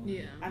 "Oh,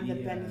 Yeah. And the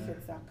yeah,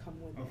 benefits that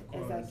come with of it.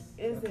 It's like, course.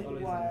 is That's it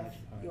always a worth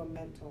nice part. your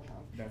mental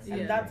health? That's Yeah.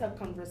 And that's a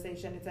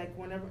conversation. It's like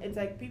whenever, it's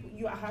like people,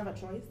 you have a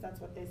choice. That's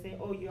what they say.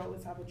 Oh, you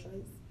always have a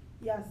choice.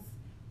 Yes,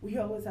 we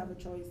always have a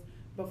choice.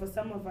 But for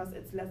some of us,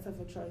 it's less of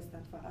a choice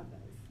than for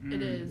others.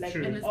 It is, Like,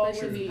 true. and you always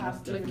especially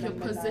have to like your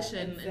remember that.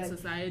 position It's in like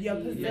society. Your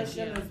like,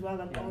 position yeah. as well,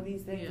 and Yeah. all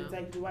these things. Yeah. It's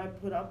like, do I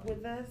put up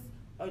with this,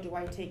 or do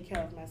I take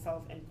care of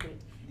myself and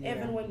quit? Yeah.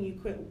 Even when you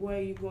quit, where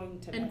are you going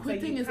to? And next?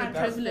 quitting you is a can't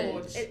privilege.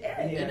 afford- It is.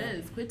 Yeah. It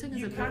is. Quitting is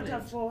You a can't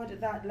privilege. afford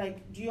that.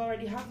 Like, do you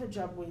already have a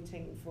job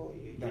waiting for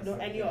you? That's You know,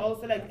 the and you're thing.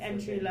 also like That's the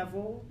entry thing.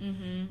 level.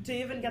 Mm-hmm. To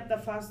even get the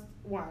first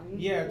one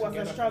Yeah, to was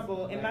get a the struggle.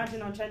 first one.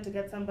 Imagine I'm trying to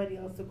get somebody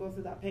else to go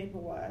through that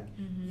paperwork.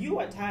 Mm-hmm. You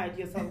are tired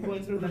yourself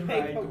going through the Right,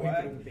 going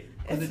paperwork. through the paper.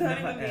 'Cause It's it not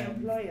never even the ends.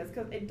 employers,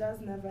 because it does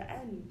never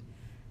end.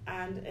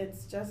 And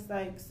it's just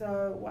like,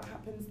 so what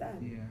happens then?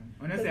 Yeah,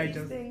 honestly, 'Cause I these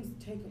just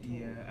things take a toll.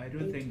 yeah, I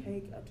don't They think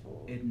take a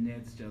toll. it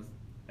needs just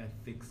a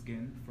thick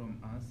skin from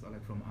us or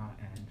like from our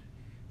end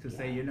to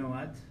say, Yeah. you know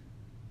what,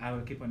 I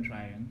will keep on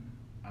trying,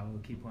 I will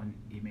keep on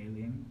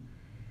emailing,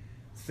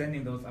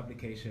 sending those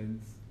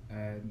applications,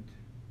 and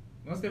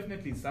most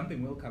definitely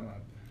something will come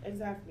up.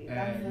 Exactly.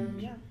 That's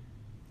And- yeah.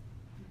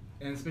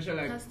 And especially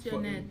like Cast your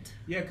net.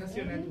 Yeah, cast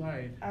your net Mhm.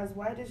 wide. As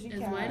wide as you As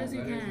can. wide as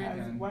you can.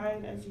 As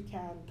wide as you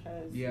can,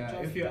 because Yeah,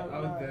 just if you're don't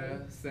out know.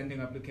 there sending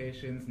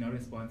applications, no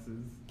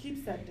responses,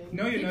 Keep sending.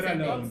 no, you're Keep not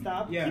sending. alone. Don't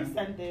stop. Yeah, Keep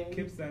sending.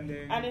 keep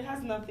sending. And it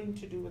has nothing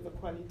to do with the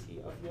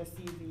quality of your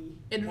CV.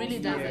 It really Mostly.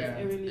 doesn't. Yeah.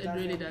 It really It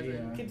doesn't. really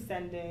doesn't. Yeah. Keep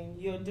sending.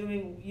 You're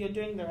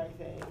doing the right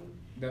thing.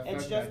 The It's fact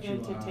just that going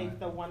you to are- take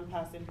the one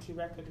person to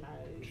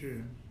recognize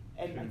True.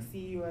 and like True.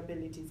 see your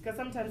abilities. Because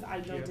sometimes I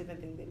don't Yeah. even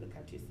think they look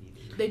at your CV.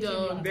 They To be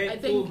don't. honest. I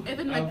think oh,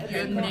 even I've like had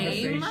your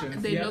name,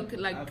 conversations, they yeah, look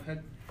like I've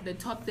had, the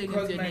top thing is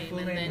because your my name, full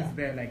and name then is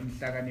there, like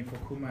Nhlakanipho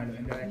Khumalo,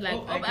 and they're like, like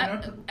oh, I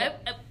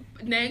cannot.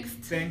 next.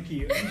 Thank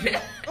you.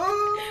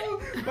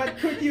 Oh, but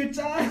could you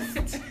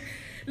just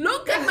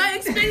Look at my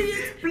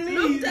experience. please?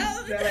 Look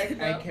down. They're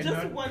like, I No.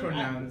 cannot Just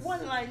pronounce.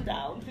 one line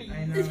down, please.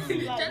 I know. 2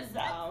 lines Just-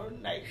 down.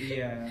 Like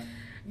Yeah.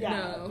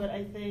 yeah, No. but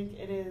I think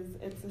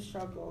it's a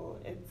struggle.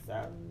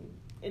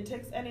 It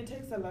takes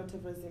a lot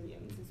of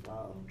resilience as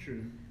well,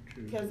 True.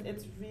 True. because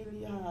it's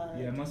really hard.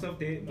 Yeah, most of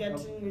the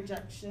Getting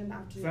rejection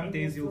after some your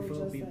days you'll school,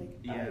 feel just be- like,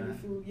 yeah. you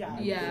feel Yeah,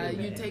 feel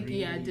you that take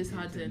really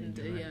disheartened.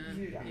 deeply, Yeah, right?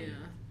 Yeah. yeah.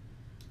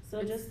 So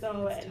It's- just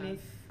know, it's and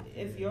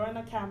if you're on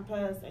a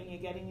campus and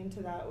you're getting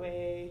into that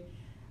way,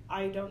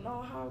 I don't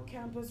know how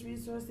campus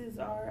resources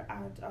are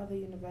at other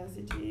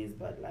universities,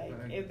 but like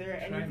But if there are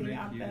try and anything make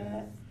out use.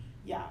 there,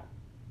 yeah,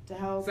 to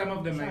help. Some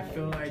of them I try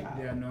feel and like reach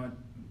they are out. not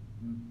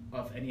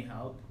of any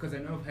help, because I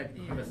know I've had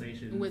Yeah.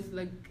 conversations With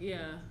like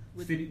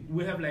with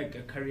we have like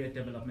a career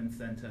development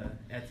center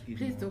at Skidmore.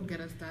 please don't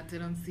get us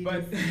started on CDC.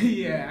 But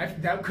yeah,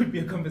 that could be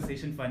a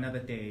conversation for another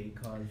day,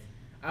 because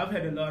I've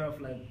had a lot of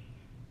like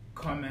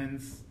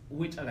comments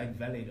which are like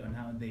valid on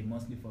how they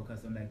mostly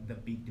focus on like the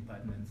big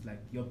departments, like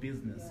your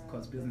business, Yeah,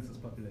 because business is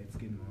popular at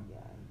Skidmore.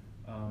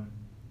 Yeah.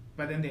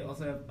 But then they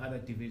also have other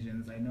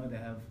divisions. I know they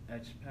have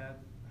HPAC.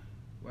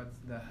 What's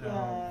the health?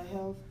 Yeah,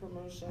 health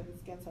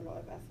promotions gets a lot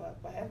of effort,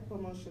 but health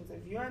promotions,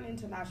 if you're an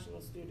international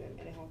student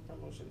in health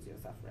promotions, you're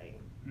suffering.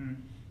 Mm.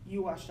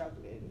 You are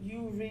struggling.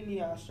 You really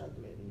are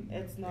struggling.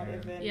 It's not Yeah.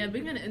 even. yeah,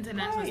 being an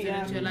international I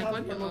student, am you're like health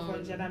on your own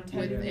promotion, I'm with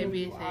telling you,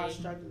 everything. you are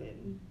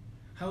struggling.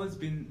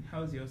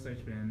 How's your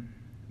search been?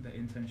 The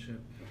internship.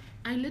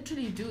 I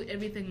literally do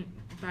everything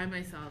by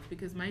myself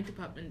because my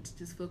department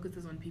just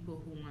focuses on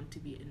people who want to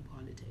be in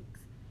politics.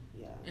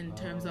 Yeah. In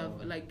terms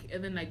of Oh. like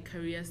even like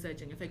career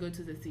searching, if I go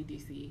to the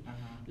CDC,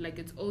 like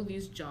it's all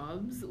these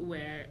jobs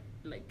where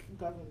like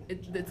Government.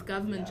 it's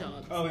government yeah.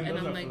 jobs, Oh, and those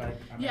I'm are like, for, like,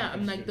 yeah,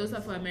 I'm American like those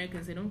are students. for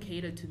Americans. They don't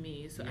cater to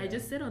me, so I Yeah.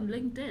 just sit on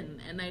LinkedIn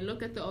and I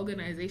look at the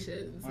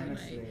organizations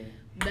Honestly.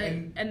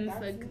 and it's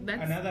That's like it.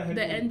 that's Another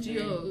the headline thing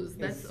NGOs. is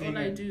That's all seeing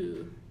I it-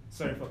 do.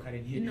 Sorry for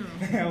cutting you. No.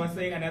 I was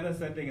saying another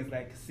sad thing is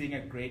like seeing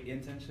a great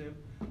internship,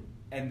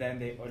 and then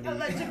they only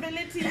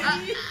Eligibility.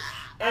 and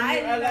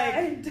you are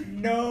like,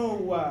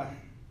 no.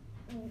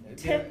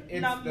 Tip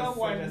It's number the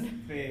one. saddest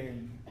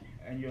thing,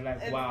 and you're like,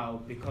 It's-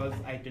 wow, because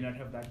I do not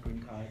have that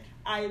green card.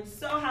 I'm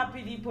so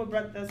happy Deepo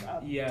brought this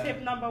up. Yeah.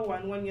 Tip number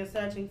one when you're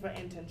searching for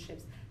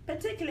internships,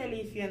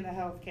 particularly if you're in the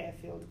healthcare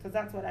field, because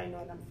that's what I know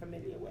and I'm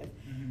familiar with.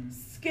 Mm-hmm.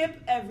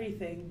 Skip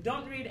everything.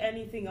 Don't read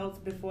anything else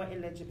before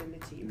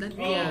eligibility.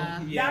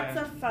 Yeah. That's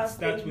the first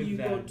Start thing with you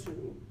that. go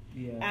to.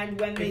 Yeah. And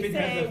when If they it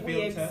has say a we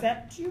filter,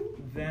 accept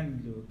you,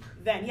 then look.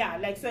 then yeah,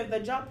 like so if the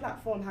job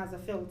platform has a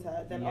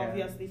filter, then Yeah.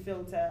 obviously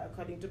filter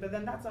according to, but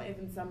then that's not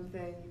even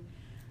something,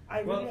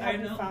 I Well, really I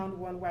haven't know. found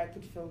one where I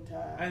could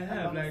filter I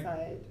have, like,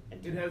 alongside.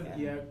 It has,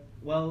 yeah.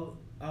 Well,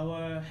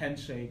 our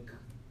Handshake,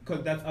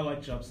 because that's our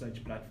job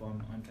search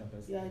platform on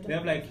campus. Yeah, I don't They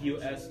have like know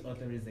US Handshake.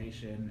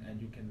 authorization,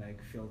 and you can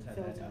like filter that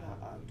Filter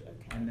out. out,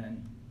 okay.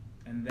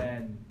 And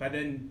then, but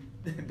then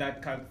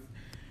that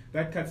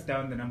cuts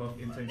down the number of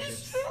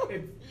internships.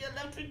 It's,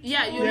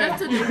 Yeah, you Yeah.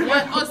 left it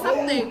what, or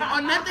something,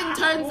 or nothing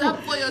turns up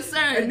for your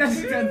search. and that's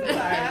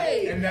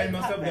Hey. and then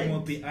most of them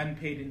will be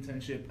unpaid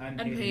internship,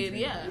 Unpaid, internship.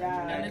 yeah.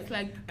 Yeah. And it's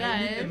like, I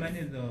need the guys,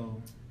 money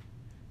though.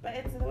 But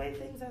it's the way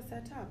things are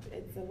set up.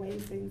 It's the way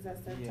things are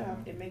set Yeah.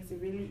 up. It makes it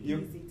really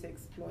You- easy to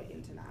exploit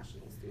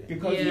international students.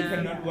 Because we Yeah.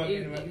 cannot work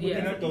It- anywhere. We yeah.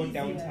 cannot go Easier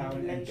downtown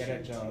and get a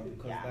relation job to-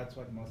 because yeah. that's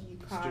what most You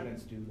can't-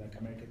 students do, like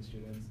American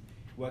students.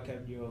 Work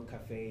at your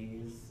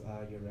cafes,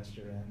 your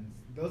restaurants.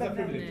 Those But are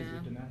then- privileges Yeah.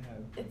 we do not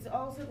have. It's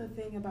also the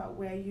thing about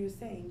where you're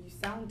saying you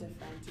sound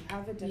different, you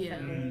have a different Yeah.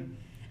 name,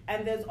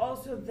 and there's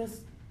also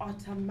this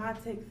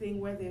automatic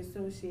thing where they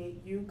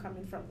associate you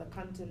coming from the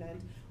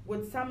continent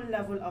with some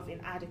level of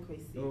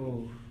inadequacy.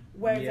 Oh,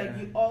 Where it's yeah. like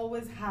you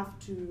always have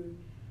to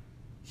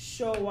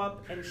show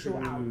up and show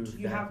out. Prove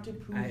You that have to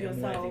prove I am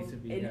worthy yourself to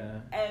be in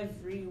here.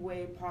 every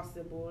way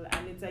possible.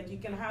 And it's like you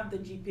can have the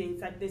GPA,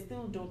 it's like they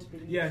still don't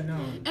believe Yeah, you. no.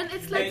 and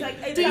it's Like, like,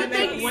 it's do you like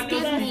think when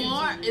Skip they-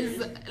 More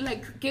is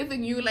like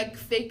giving you like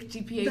fake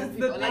GPA That's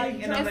the people? Like, thing,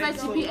 if and I'm my like,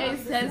 so GPA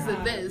what's says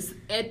that? this,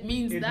 it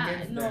means It that.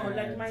 means No, that.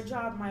 like my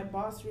job, my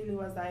boss really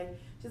was like,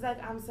 she's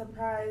like, I'm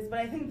surprised, but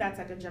I think that's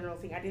like a general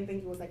thing. I didn't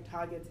think he was like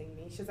targeting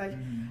me. She's like,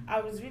 Mhm. I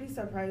was really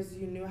surprised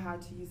you knew how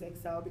to use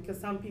Excel because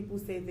some people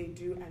say they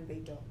do and they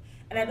don't.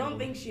 And I don't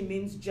think she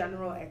means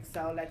general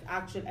Excel, like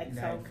actual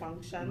Excel Like,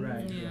 function.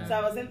 Right. Yeah. right.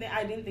 So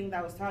I didn't think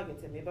that was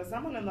targeting me. But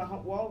someone in the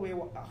hallway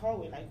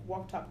like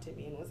walked up to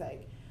me and was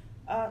like,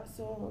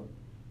 so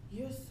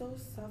you're so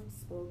soft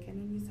spoken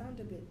and you sound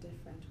a bit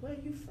different. Where are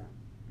you from?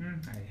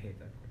 I hate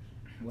that question.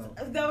 Well,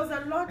 There was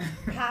a lot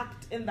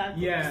packed in that.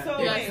 yeah, So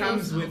it Yeah,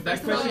 comes with that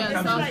first of all, question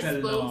you're comes with a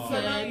soft-spoken. lot.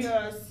 So now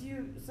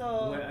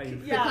you're Where are you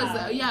from? yeah.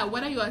 Because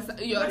what are your What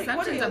are your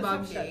assumptions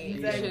about me? assumptions?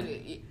 You Like,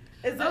 should-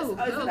 Is this Oh, is it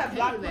that okay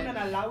black then. women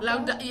are louder?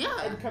 Louder,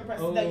 yeah. In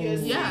comparison Oh. that you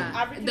assume Yeah,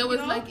 African, there was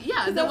you know? like, yeah,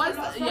 'Cause there a was,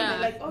 lot from yeah,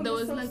 it, like, oh, there you're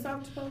was so like,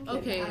 soft-spoken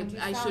okay, and you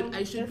I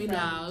sound should be different.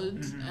 loud.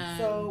 Mhm. And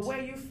So where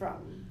are you from?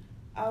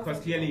 I was Because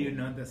like, clearly oh. you're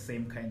not the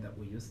same kind that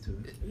we used to.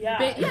 Yeah.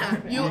 But yeah,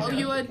 Yeah.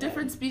 you are a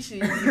different species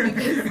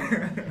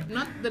because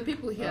not the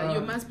people here.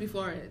 You must be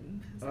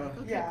foreign. It's like,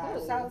 okay, Yeah,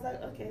 cool. so I was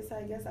like, okay, so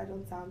I guess I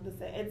don't sound the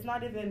same. It's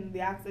not even the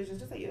accent; it's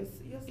just like you're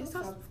You're so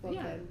so- soft spoken,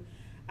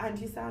 yeah. and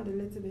you sound a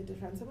little bit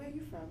different. So where are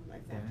you from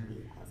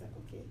exactly? I was like,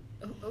 okay.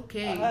 Oh,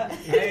 okay. I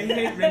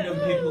hate random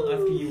people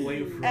asking you where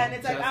you're from. And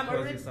it's like just I'm 'cause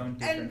ori- you sound and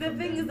different the from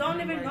thing them. is, don't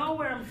And I'm even like, know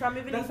where I'm from.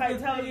 Even that's if I the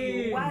tell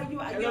you thing. why A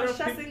you're lot of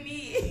stressing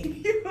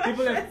me. You are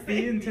People have stressing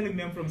been me. telling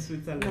me I'm from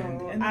Switzerland.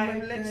 No, and I'm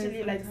like, literally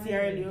guys, like I'm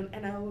Sierra tired. Leone,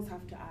 and I always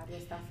have to add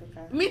West Africa.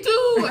 Me too.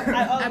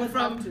 I always I'm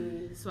from have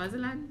to.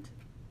 Swaziland,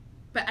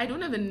 but I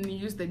don't even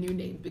use the new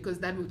name because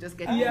that will just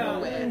get Yeah.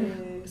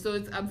 nowhere.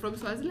 So I'm from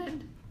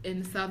Swaziland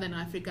in Southern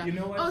Africa. You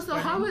know what's Oh, so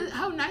funny?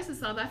 how nice is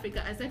South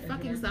Africa? I said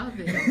fucking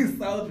Southern.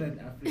 Southern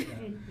Africa.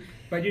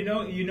 But you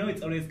know,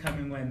 it's always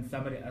coming when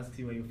somebody asks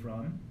you where you're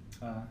from.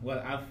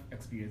 Well, I've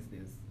experienced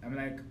this. I'm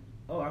like,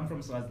 oh, I'm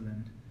from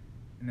Swaziland,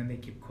 and then they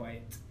keep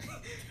quiet,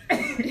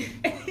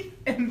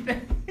 and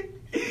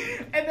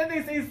then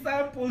they say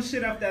some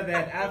bullshit after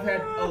that. I've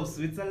had, oh,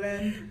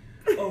 Switzerland.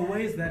 Oh, where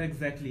is that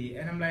exactly?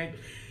 And I'm like,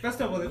 first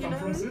of all, if You I'm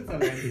from know?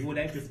 Switzerland, would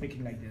I be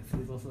speaking like this?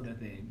 Is also the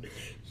thing.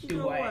 You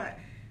know what?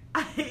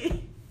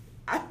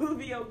 I will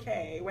be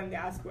okay when they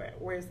ask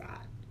where's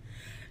that.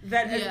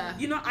 Then Yeah.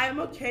 you know I'm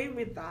okay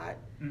with that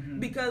Mhm.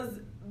 because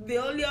the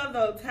only other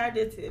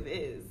alternative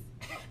is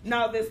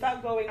now they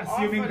start going off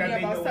on Assuming me that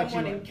they know about what you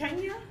someone in want.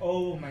 Kenya.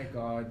 Oh my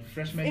God,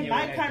 freshman In year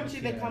my when I got country,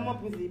 they here. come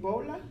up with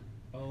Ebola.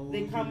 Oh,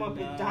 They come you up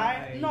with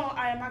lie. No,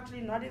 I am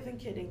actually not even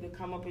kidding. They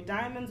come up with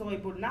diamonds or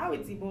Ebola. Now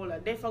it's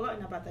Ebola. They've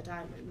forgotten about the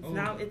diamonds. Oh.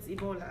 Now it's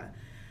Ebola.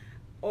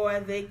 Or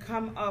they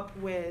come up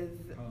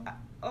with,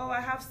 I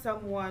have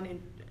someone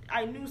in.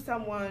 I knew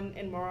someone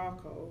in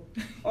Morocco,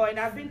 and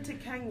I've been to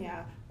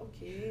Kenya.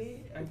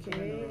 Okay.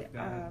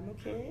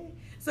 Okay.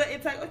 So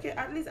it's like, okay,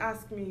 at least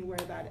ask me where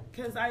that,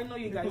 because I know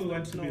you guys People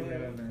want don't to be know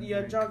relevant,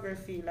 your right?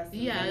 geography lessons.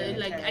 Yeah, are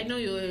like okay. I know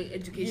your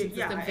education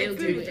system failed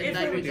it's you really- in it's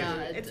that really-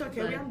 regard. It's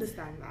okay, we but-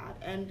 understand that,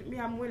 and me,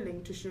 I'm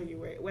willing to show you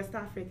where West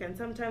Africa. And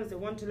sometimes they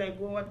want to like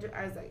go up to.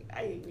 I was like,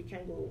 hey, we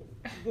can go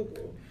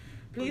Google.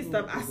 Please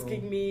Google, stop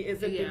asking me,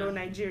 is it Yeah. below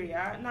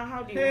Nigeria? Now,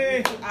 how do you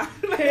Hey, want me to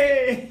ask?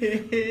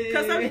 hey.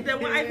 Because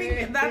I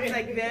think that's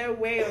like their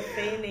way of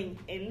feigning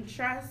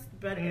interest,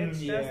 but it's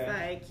just Yeah.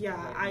 like,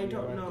 yeah, I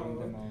don't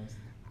know.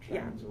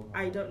 Yeah, trying too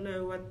hard. I don't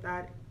know what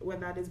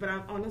that is, but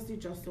I'm honestly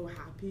just so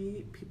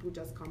happy people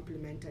just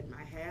complimented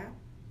my hair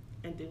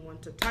and didn't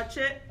want to touch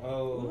it.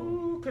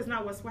 Oh. Because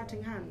now we're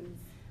sweating hands.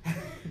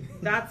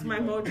 That's my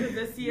motto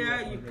this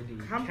year. You You already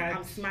come, I'm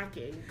catch.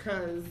 smacking,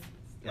 because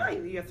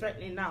you're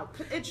threatening now.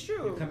 It's You're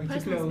true. coming too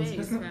Personal close. space,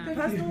 Personal- yeah.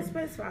 Personal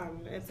space, fam.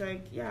 It's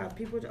like, yeah,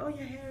 people, oh,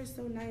 your hair is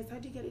so nice. How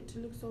do you get it to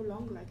look so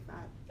long like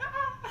that?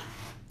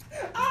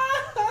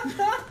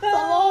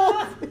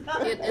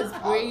 It is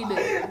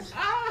braided.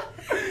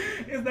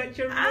 Is that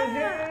your real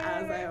hair?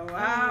 I was like, Oh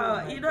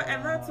wow. my You know,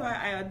 and that's God.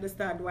 why I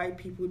understand why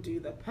people do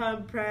the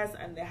perm press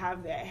and they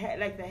have their hair,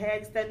 like the hair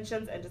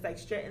extensions, and just like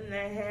straighten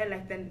their hair,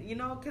 like then, you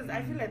know, because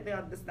I feel like they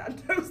understand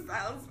those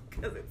styles,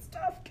 because it's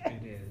tough, guys.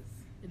 It is.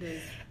 It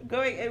is.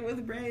 Going in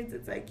with braids,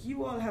 it's like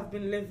you all have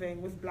been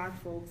living with black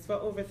folks for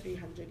over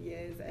 300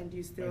 years, and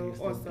you still, you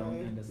still also don't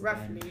understand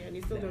roughly, and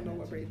you still the don't know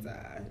what anatomy. braids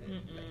are.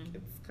 Mm-mm. Like,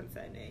 it's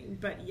concerning,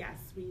 but yes,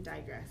 we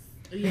digress.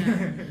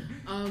 Yeah.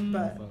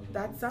 But Follow.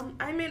 that's some.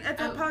 I mean,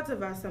 it's a part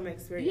of our some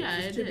experience. Yeah,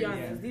 it to be is.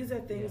 honest, these are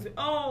things. Yeah.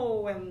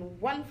 Oh, and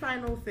one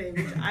final thing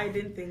which I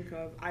didn't think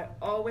of. I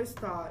always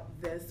thought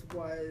this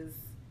was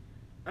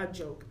a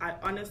joke. I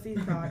honestly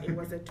thought it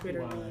was a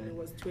Twitter Why? meme. It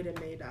was Twitter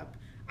made up.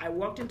 I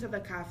walked into the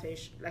cafe,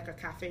 like a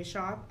cafe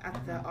shop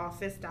at the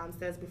office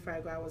downstairs before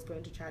I was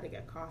going to try to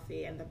get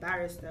coffee, and the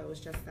barista was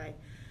just like,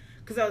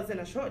 because I was in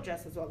a short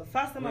dress as well. The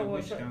first time I wore a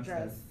Which short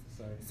downstairs? dress.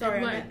 Sorry. Sorry,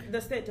 At I work. meant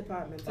the State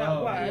Department. Oh,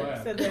 At work. at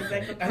work. So there's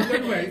like a I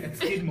thought we were at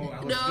Skidmore. I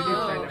was No.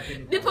 really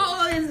excited at The Skidmore.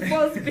 pole is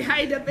falls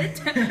behind a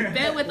bit.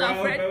 Bear with our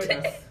Well, bear with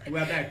friend. us.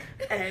 We're back.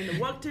 and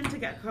walked in to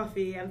get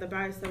coffee, and the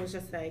barista was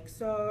just like,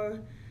 so,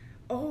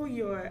 oh,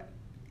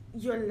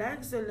 your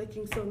legs are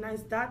looking so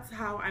nice. That's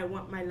how I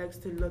want my legs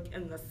to look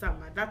in the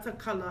summer. That's a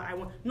color I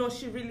want. No,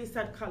 she really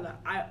said color.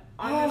 I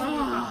honestly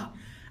thought,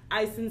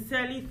 I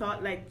sincerely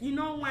thought, like, you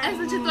know when I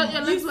thought you thought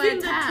your legs you've were seen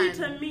the tan.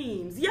 Twitter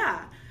memes,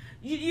 yeah.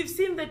 You've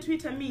seen the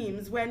Twitter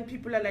memes when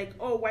people are like,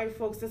 oh, white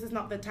folks, this is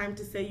not the time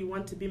to say you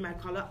want to be my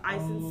color. I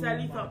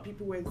sincerely my thought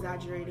people were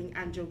exaggerating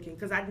and joking,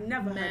 because I'd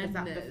never heard of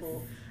that Madness.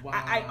 before. Wow.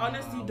 I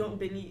honestly don't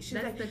believe. She's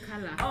That's like, the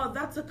color. oh,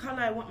 that's a color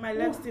I want my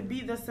legs to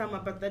be this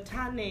summer, but the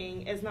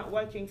tanning is not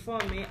working for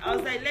me. I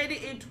was like, lady,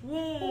 it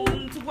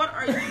won't. What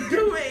are you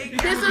doing?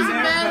 This is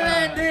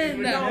melanin.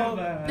 No,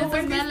 Never. This but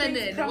when is these things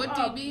melanin. come What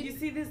do you up, mean? You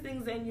see these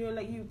things and you're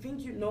like, you think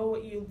you know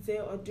what you'll say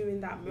or do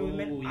in that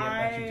moment. Oh,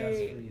 yeah, but you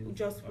just I freeze,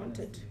 just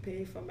wanted to honestly.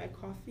 pay for my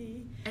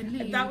coffee. And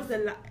leave. That was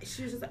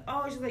she was just like,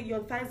 oh, she's like, your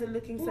thighs are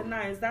looking so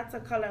nice. That's a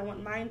color I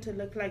want mine to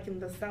look like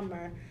in the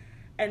summer.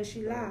 And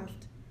she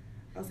laughed.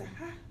 I was like,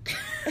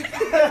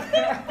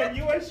 huh?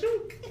 You were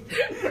shook.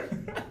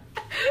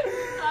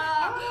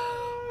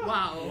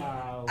 Wow.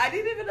 Wow. I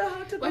didn't even know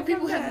how to. Why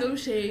people have no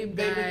shame,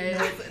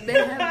 guys. They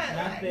have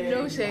Nothing.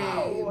 no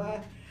shame.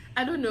 Wow.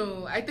 I don't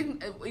know. I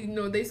think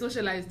they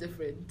socialize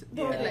different.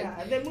 Yeah,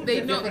 Like, they move they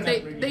to know different they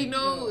upbringing. they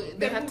know No. they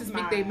They have to move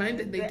speak their mad. mind,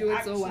 and they They do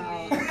it so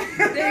well.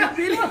 actually- They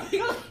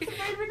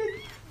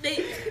really they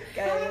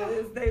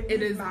Guys, they It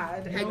move is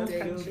mad in hectic.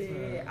 this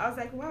country. I was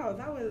like, wow,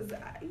 that was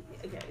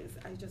guys.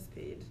 I just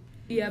paid.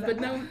 yeah. But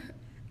now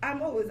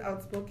I'm always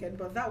outspoken,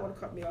 but that one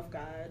caught me off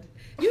guard.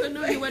 you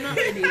know you were not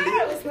ready.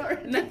 I was not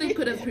ready. Nothing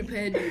could have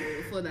prepared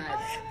you for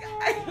that.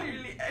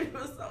 It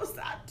was so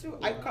sad too.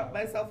 I caught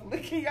myself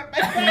looking at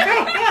my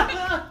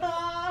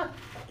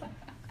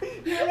face.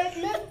 You're like,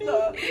 let me.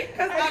 No,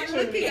 because I'm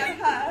looking at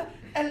her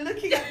and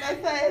looking at my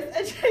thighs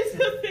and trying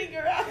to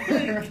figure out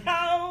like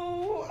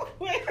how.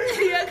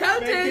 You're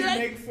counting. Make it Like,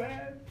 make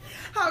sense.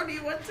 How do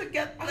you want to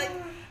get like?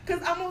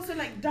 Because I'm also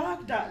like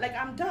dark. Like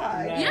I'm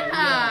dark.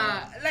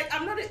 yeah. Like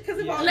I'm not because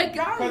if Yeah. I was Like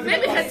brown, Because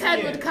maybe it her was time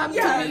here. would come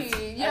Yes. to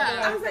me. I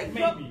Yeah. was like,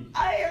 but Maybe.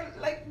 I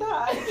am like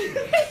dark.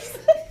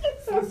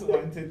 Sis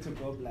wanted to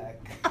go black.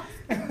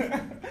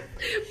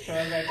 So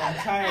I was like, I'm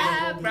tired of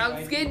all these Brown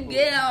white skin people.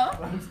 girl.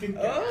 Brown skin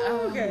girl.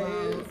 Oh, okay.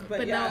 wow.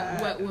 But,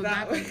 now we're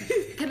that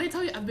back. Can I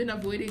tell you, I've been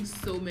avoiding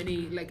so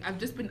many. Like I've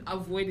just been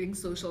avoiding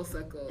social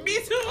circles. Me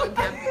too. On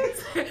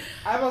campus.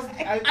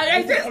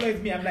 I just-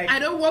 always me. I'm like, I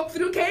don't walk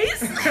through case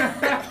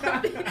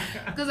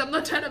because I'm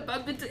not trying to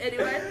bump into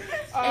anyone.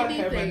 have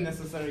Anything.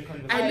 unnecessary I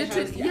conversations.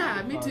 literally,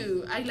 yeah, me because-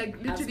 too. I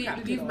like literally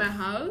capped leave it my off.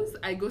 house.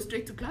 I go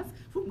straight to class.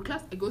 From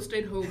class, I go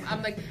straight home.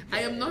 I'm like,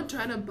 I am not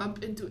trying to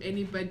bump into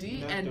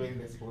anybody. Not And doing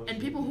this bullshit.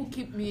 and people who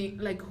keep me,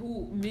 like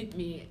who meet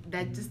me,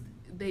 that just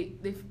they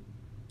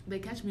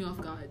catch me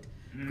off guard.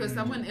 Because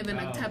someone even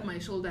like Wow. tapped my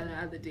shoulder the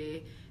other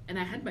day, and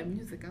I had my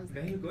music. I was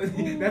There like, you go.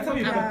 That's how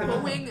you Yeah. got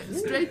I'm going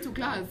straight to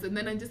class, and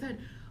then I just had,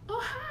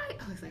 oh hi.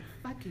 I was like,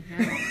 fucking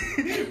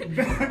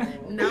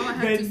hell. Now I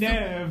have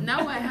to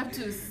now I have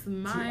to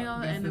smile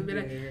That's and the be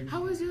like, thing.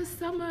 how was your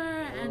summer?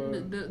 And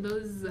Oh.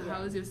 those Yeah.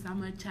 how was your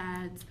summer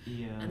chats?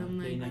 Yeah. And I'm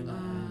they like, never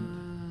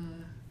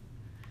end.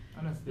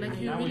 Like, Honestly,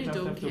 you now we really just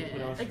don't have to care.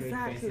 put our straight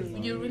Exactly. faces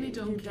on You it. really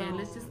don't You care. don't.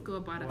 Let's just go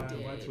about our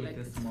day. What's with Like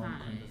this it's small fine.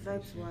 conversation?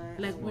 That's why.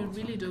 Like we Small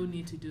really talk. don't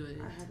need to do it.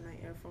 I had my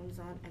earphones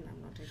on and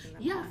I'm not taking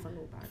them Yeah. off for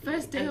nobody.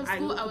 First day And of I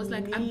school, look I was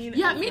like, mean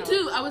yeah, as me hell.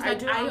 too. I was like,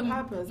 do it I on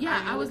am. purpose.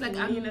 Yeah, I am was like,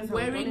 looking mean I'm as hell.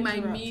 wearing Don't my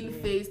interrupt mean me.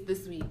 face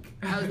this week.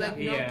 I was like,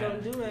 No, Yeah.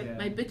 don't do it. Yeah.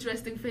 my bitch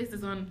resting face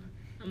is on.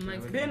 I'm like,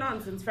 Yeah, It's been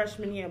on since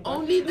freshman year. But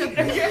only the.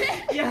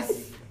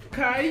 Yes.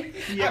 Kai.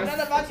 Yes. I'm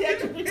not about here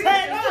to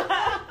pretend.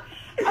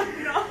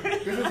 I'm not.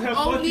 This is her fourth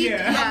Only, year.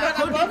 yeah, I'm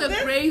not only the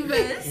above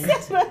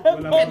bravest Well,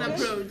 can I'm-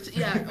 approach.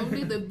 Yeah,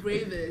 only the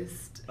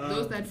bravest.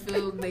 Those that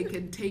feel they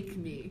can take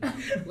me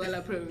will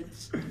approach.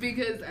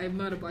 Because I'm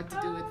not about to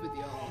do it with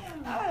y'all.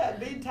 I've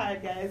been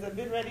tired, guys. I've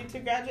been ready to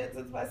graduate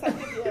since my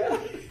second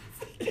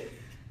year.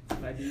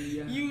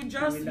 Maria, You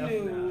just we love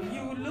knew. now.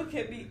 You look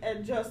at me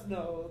and just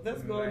know.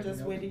 This girl Right, just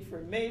no. waiting for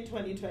May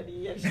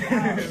 2020 and she's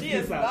out. She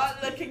is Peace out.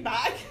 not looking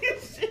back.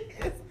 She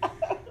is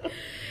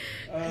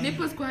out. Nip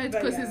was quiet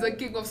But because yeah. he's a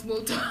king of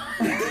small talk.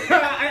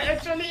 I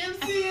actually am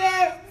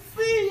CM!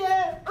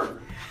 CM!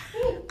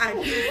 And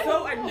he's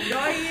so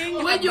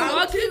annoying. When you're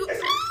about- walking,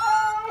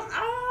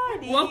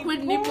 walk with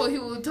Nipo. Nipo, he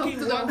will talk He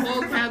to the walks-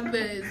 whole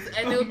campus,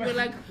 and he'll be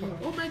like,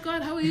 "Oh my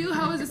God, how are you?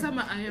 How was the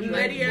summer?" I am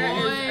like, Lydia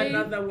is "Boy."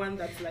 another one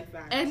that's like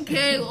that.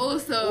 NK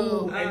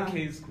also. Ooh.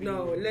 NK's queen.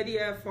 No,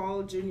 Lydia,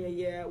 fall junior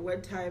year,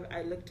 one time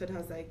I looked at her,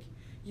 I was like,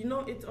 you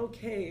know, it's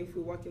okay if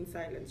we walk in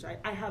silence, right?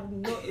 I have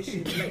no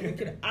issue. Like, we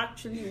can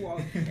actually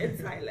walk in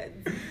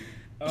silence.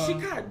 She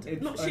can't.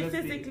 it's No, she honestly-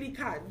 physically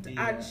can't.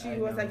 Yeah, And she I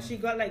was know. like, she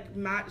got like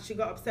mad, she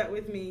got upset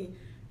with me.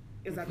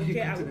 It's like,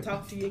 okay, I will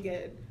talk to you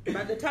again.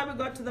 By the time we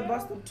got to the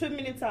bus stop, 2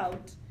 minutes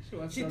out,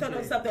 she thought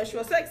of something. She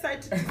was so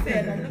excited to say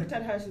it. And I looked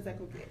at her, she's like,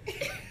 okay.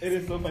 It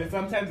is so funny.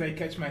 Sometimes I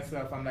catch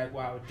myself. I'm like,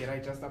 wow, did I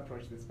just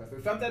approach this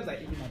person? Sometimes I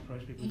even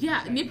approach people.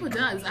 Yeah, Nipo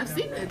does. I've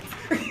seen it.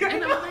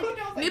 And I'm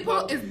like,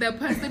 Nipo is the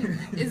person,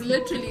 is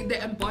literally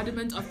the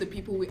embodiment of the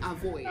people we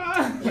avoid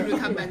when we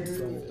come back to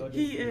school.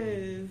 He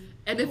is.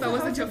 And if I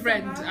wasn't your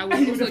friend, I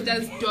would also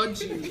just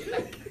dodge you.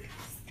 Like,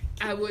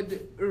 I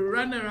would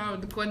run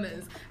around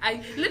corners. I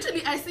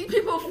see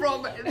people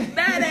from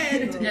that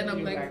end, and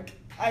I'm like,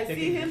 I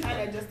see him and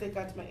I just take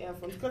out my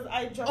earphones because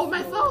I just. oh,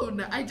 my know.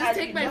 phone. I just I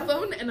take my love-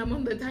 phone and I'm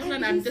on the timeline.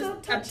 And I'm he's just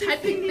so I'm typing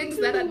touchy-feely things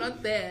that are too.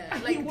 not there.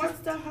 He Like, wants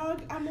the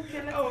hug. I'm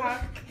okay, let's Oh.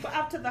 hug. But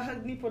after the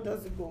hug, Nipo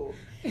doesn't go.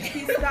 He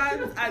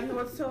stands and he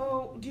was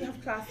so. Do you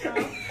have class now?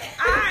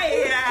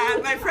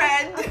 My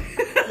friend.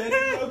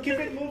 Let's go, keep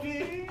it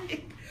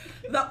moving.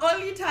 The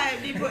only time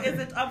Nipo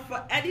isn't up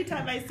for any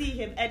time I see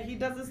him and he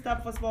doesn't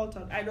stop for small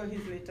talk, I know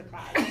he's late to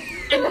class.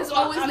 and he's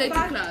always I'm late to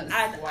back, class.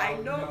 And Wow, I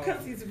know no.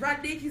 because he's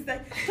running, he's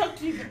like, talk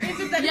to you.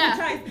 Even that Yeah. he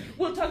tries,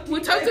 we'll talk to We'll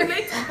you. talk to you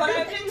later. But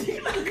I'm late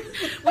to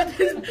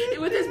class.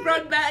 with his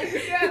brown bag.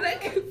 He's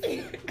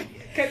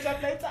like, Catch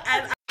up later.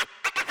 And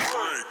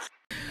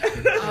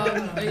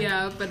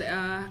yeah, but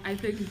I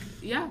think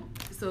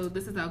so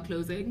this is our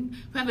closing.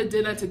 We have a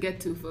dinner to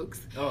get to,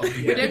 folks. Oh,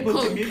 We didn't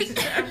cook.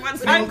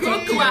 everyone's I'm hungry.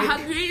 cook, we're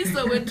hungry,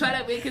 so we're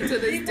trying to make it to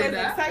this Nipo's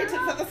dinner. excited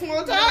for the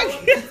small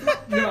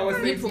talk. No, I was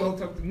saying People. small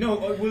talk. No,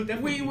 we'll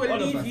definitely. We will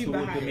all of leave us you will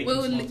be behind. making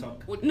We'll small li-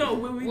 talk. No,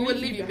 We will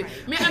leave you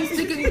behind. Me, I'm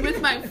sticking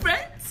with my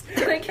friends.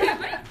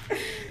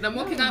 And I'm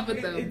walking out with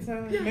It's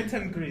them. a meet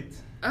and greet.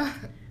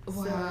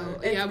 Wow. So,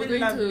 Yeah, we're it's been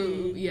going to.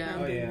 lovely Yeah.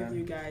 Oh, being yeah. with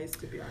you guys,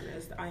 to be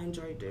honest. I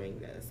enjoy doing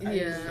this. Yeah,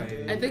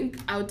 really do. I think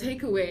our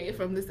takeaway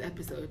from this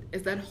episode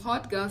is that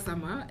hot girl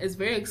summer is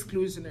very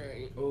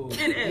exclusionary. Oh, It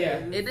is. Yeah.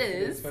 It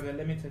is. It's for the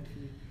limited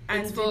few.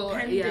 And It's for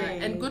depending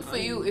and good for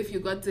on- you if you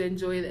got to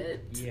enjoy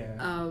it.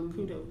 Yeah.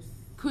 Kudos.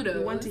 Kudos.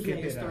 We want to hear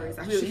Keep your it stories,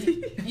 up.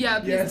 actually. Yeah,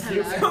 please Yes, tell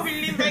yes. us. So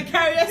we live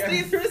vicariously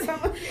Yes. through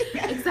some of you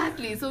guys.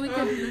 Exactly. So we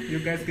can You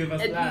guys give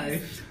us at life.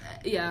 least,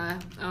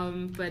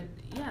 but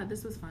yeah,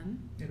 this was fun.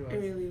 It was. It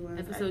really was.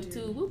 Episode I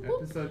do. 2. Whoop,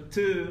 whoop. Episode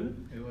 2.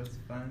 It was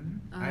fun.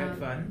 I had Um,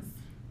 fun.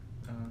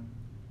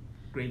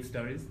 Great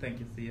stories. Thank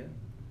you, Sia.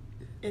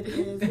 It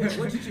is.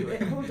 What did you?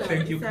 Hold on.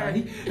 Thank you,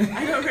 Sorry. Kai.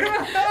 I don't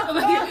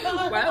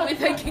remember. Why are we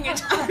thanking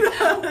each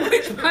other?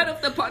 Which part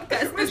of the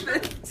podcast is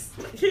this?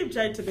 Keep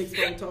trying to make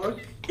small talk.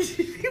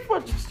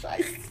 People just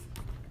try.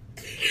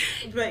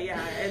 But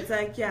yeah, it's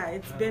like,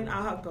 it's been a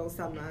hot girl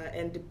summer,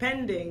 and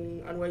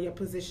depending on where you're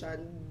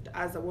positioned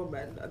as a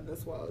woman in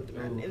this world,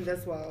 man, Ooh. in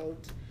this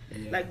world,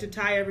 Yeah. like to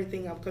tie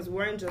everything up, because we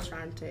weren't just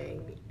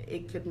ranting,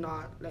 it could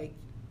not, like,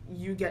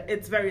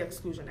 it's very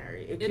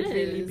exclusionary. It could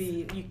really is.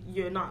 be,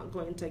 you're not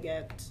going to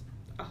get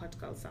a hot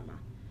girl summer.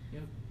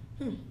 Yep.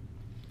 Hmm.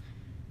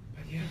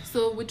 But yeah.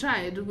 So we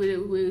tried.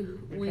 We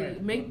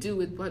tried. made do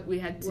with what we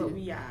had to. Well,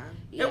 yeah.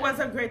 Yeah. It was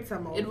a great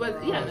summer. It was-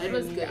 overall. yeah, it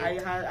was And good.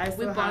 I We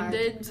still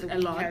bonded had the a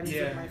lot. weekends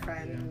Yeah. with my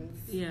friends.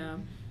 Yeah.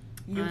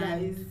 You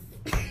guys.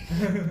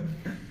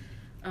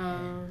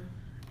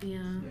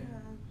 Yeah.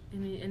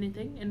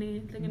 Anything in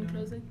No,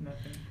 closing?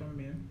 Nothing from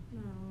me.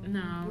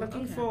 No.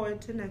 Looking okay.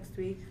 forward to next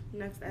week,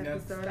 next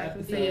episode. I can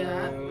episode. say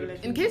Yeah. that. We're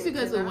looking In case you forward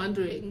guys to were that.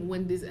 wondering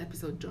when this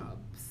episode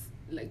drops,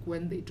 like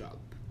when they drop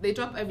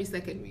every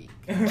second week.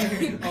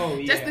 Oh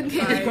yeah. Just in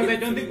case. Because I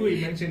don't think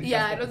we mentioned.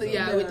 Yeah, I first don't think.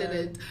 episode. Yeah, we Yeah.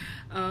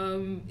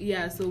 didn't.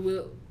 Yeah,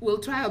 so we'll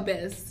try our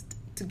best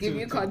to give To-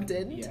 you to-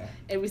 content yeah.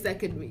 every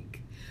second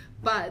week,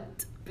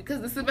 but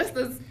because the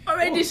semester's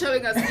already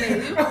showing us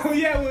slave. Oh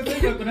yeah, we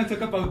were gonna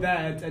talk about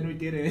that, and we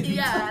didn't.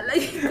 Yeah,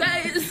 like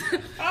guys,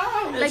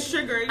 Like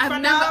sugar.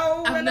 I've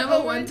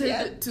never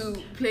wanted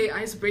to play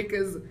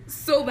icebreakers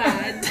so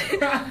bad.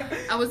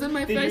 I was in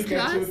my first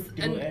class,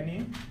 and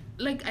any?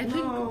 like I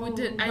think we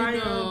did. I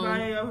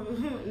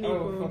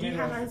know. Do you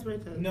have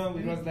icebreakers? No,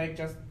 it was like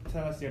just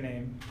tell us your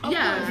name.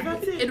 Yeah,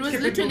 it was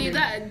literally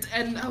that,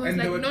 and I was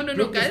like,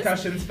 no, guys.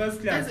 Discussions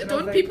first class. Guys,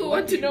 don't people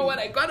want to know what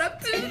I got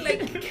up to?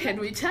 Like, can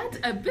we chat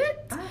a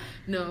bit?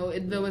 No,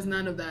 there was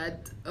none of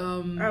that.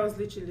 I was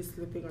literally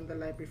sleeping on the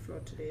library floor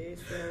today,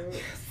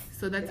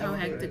 so that's how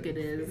hectic it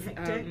is.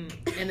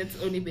 And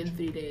it's only been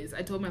 3 days.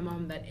 I told my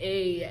mom that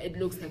it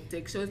looks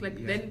hectic. She was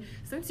like, then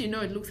since you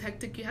know it looks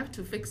hectic, you have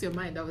to fix your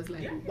mind. I was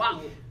like,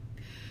 wow.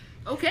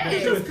 Okay.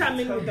 You just come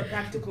in with the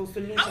practical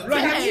solution. Okay.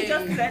 Right? Have you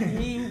just let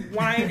me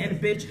whine and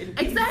bitch in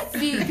peace?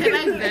 Exactly. Can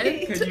I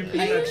vent? Can you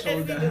please that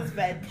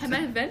shoulder? Can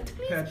I vent,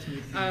 please?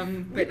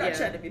 We're not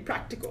trying to be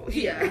practical.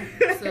 Yeah.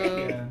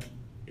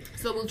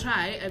 So we'll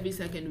try every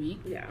second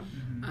week. Yeah.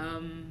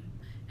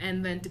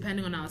 And then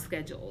depending on our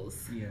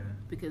schedules. Yeah.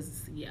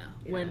 Because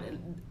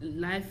when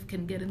life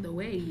can get in the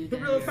way, you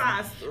guys. Real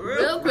fast.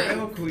 Real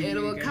quick. It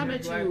will come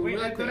at you Wait,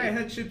 real I thought quick. I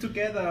had shit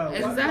together.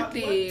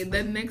 Exactly. What?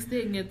 The next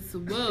thing it's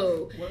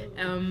whoa.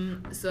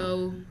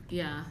 So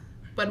yeah.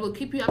 But we'll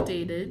keep you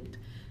updated,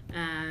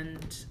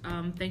 and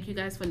thank you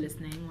guys for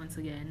listening once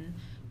again.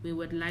 We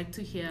would like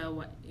to hear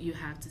what you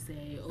have to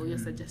say. All your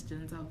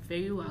suggestions are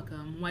very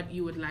welcome. What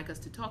you would like us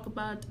to talk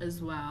about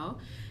as well.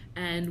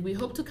 And we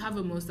hope to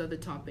cover most of the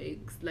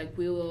topics. Like,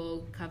 we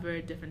will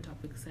cover different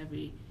topics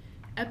every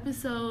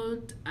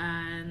episode.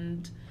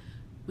 And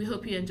we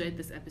hope you enjoyed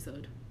this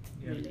episode.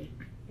 Really.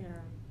 Yeah.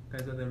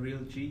 Guys are the real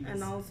G's.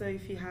 And also,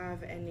 if you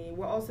have any,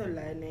 we're also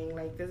learning.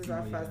 Like, this is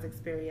our first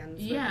experience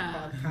with the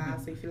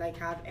podcast. So if you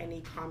have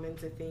any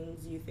comments or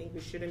things you think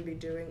we shouldn't be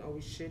doing or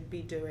we should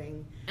be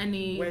doing,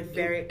 we're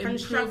very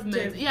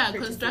constructive. Yeah,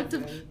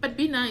 constructive. But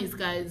be nice,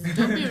 guys.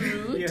 Don't be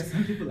rude. Yeah,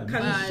 some people are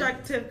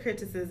constructive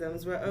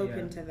criticisms. We're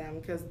open to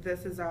them because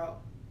this is our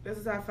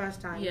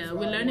first time. Yeah, as well.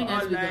 we're learning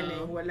as we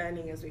go. We're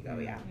learning as we go.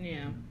 Yeah.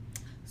 Yeah.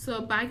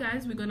 So bye,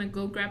 guys. We're gonna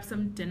go grab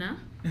some dinner.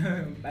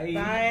 Bye.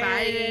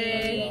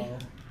 Bye.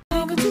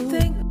 Talking to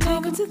think,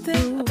 talking to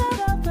think,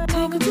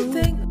 talking to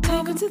think,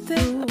 talking to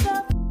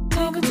think,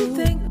 talking to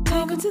think,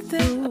 talking to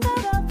think,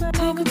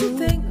 talking to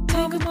think,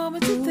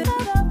 talking to think.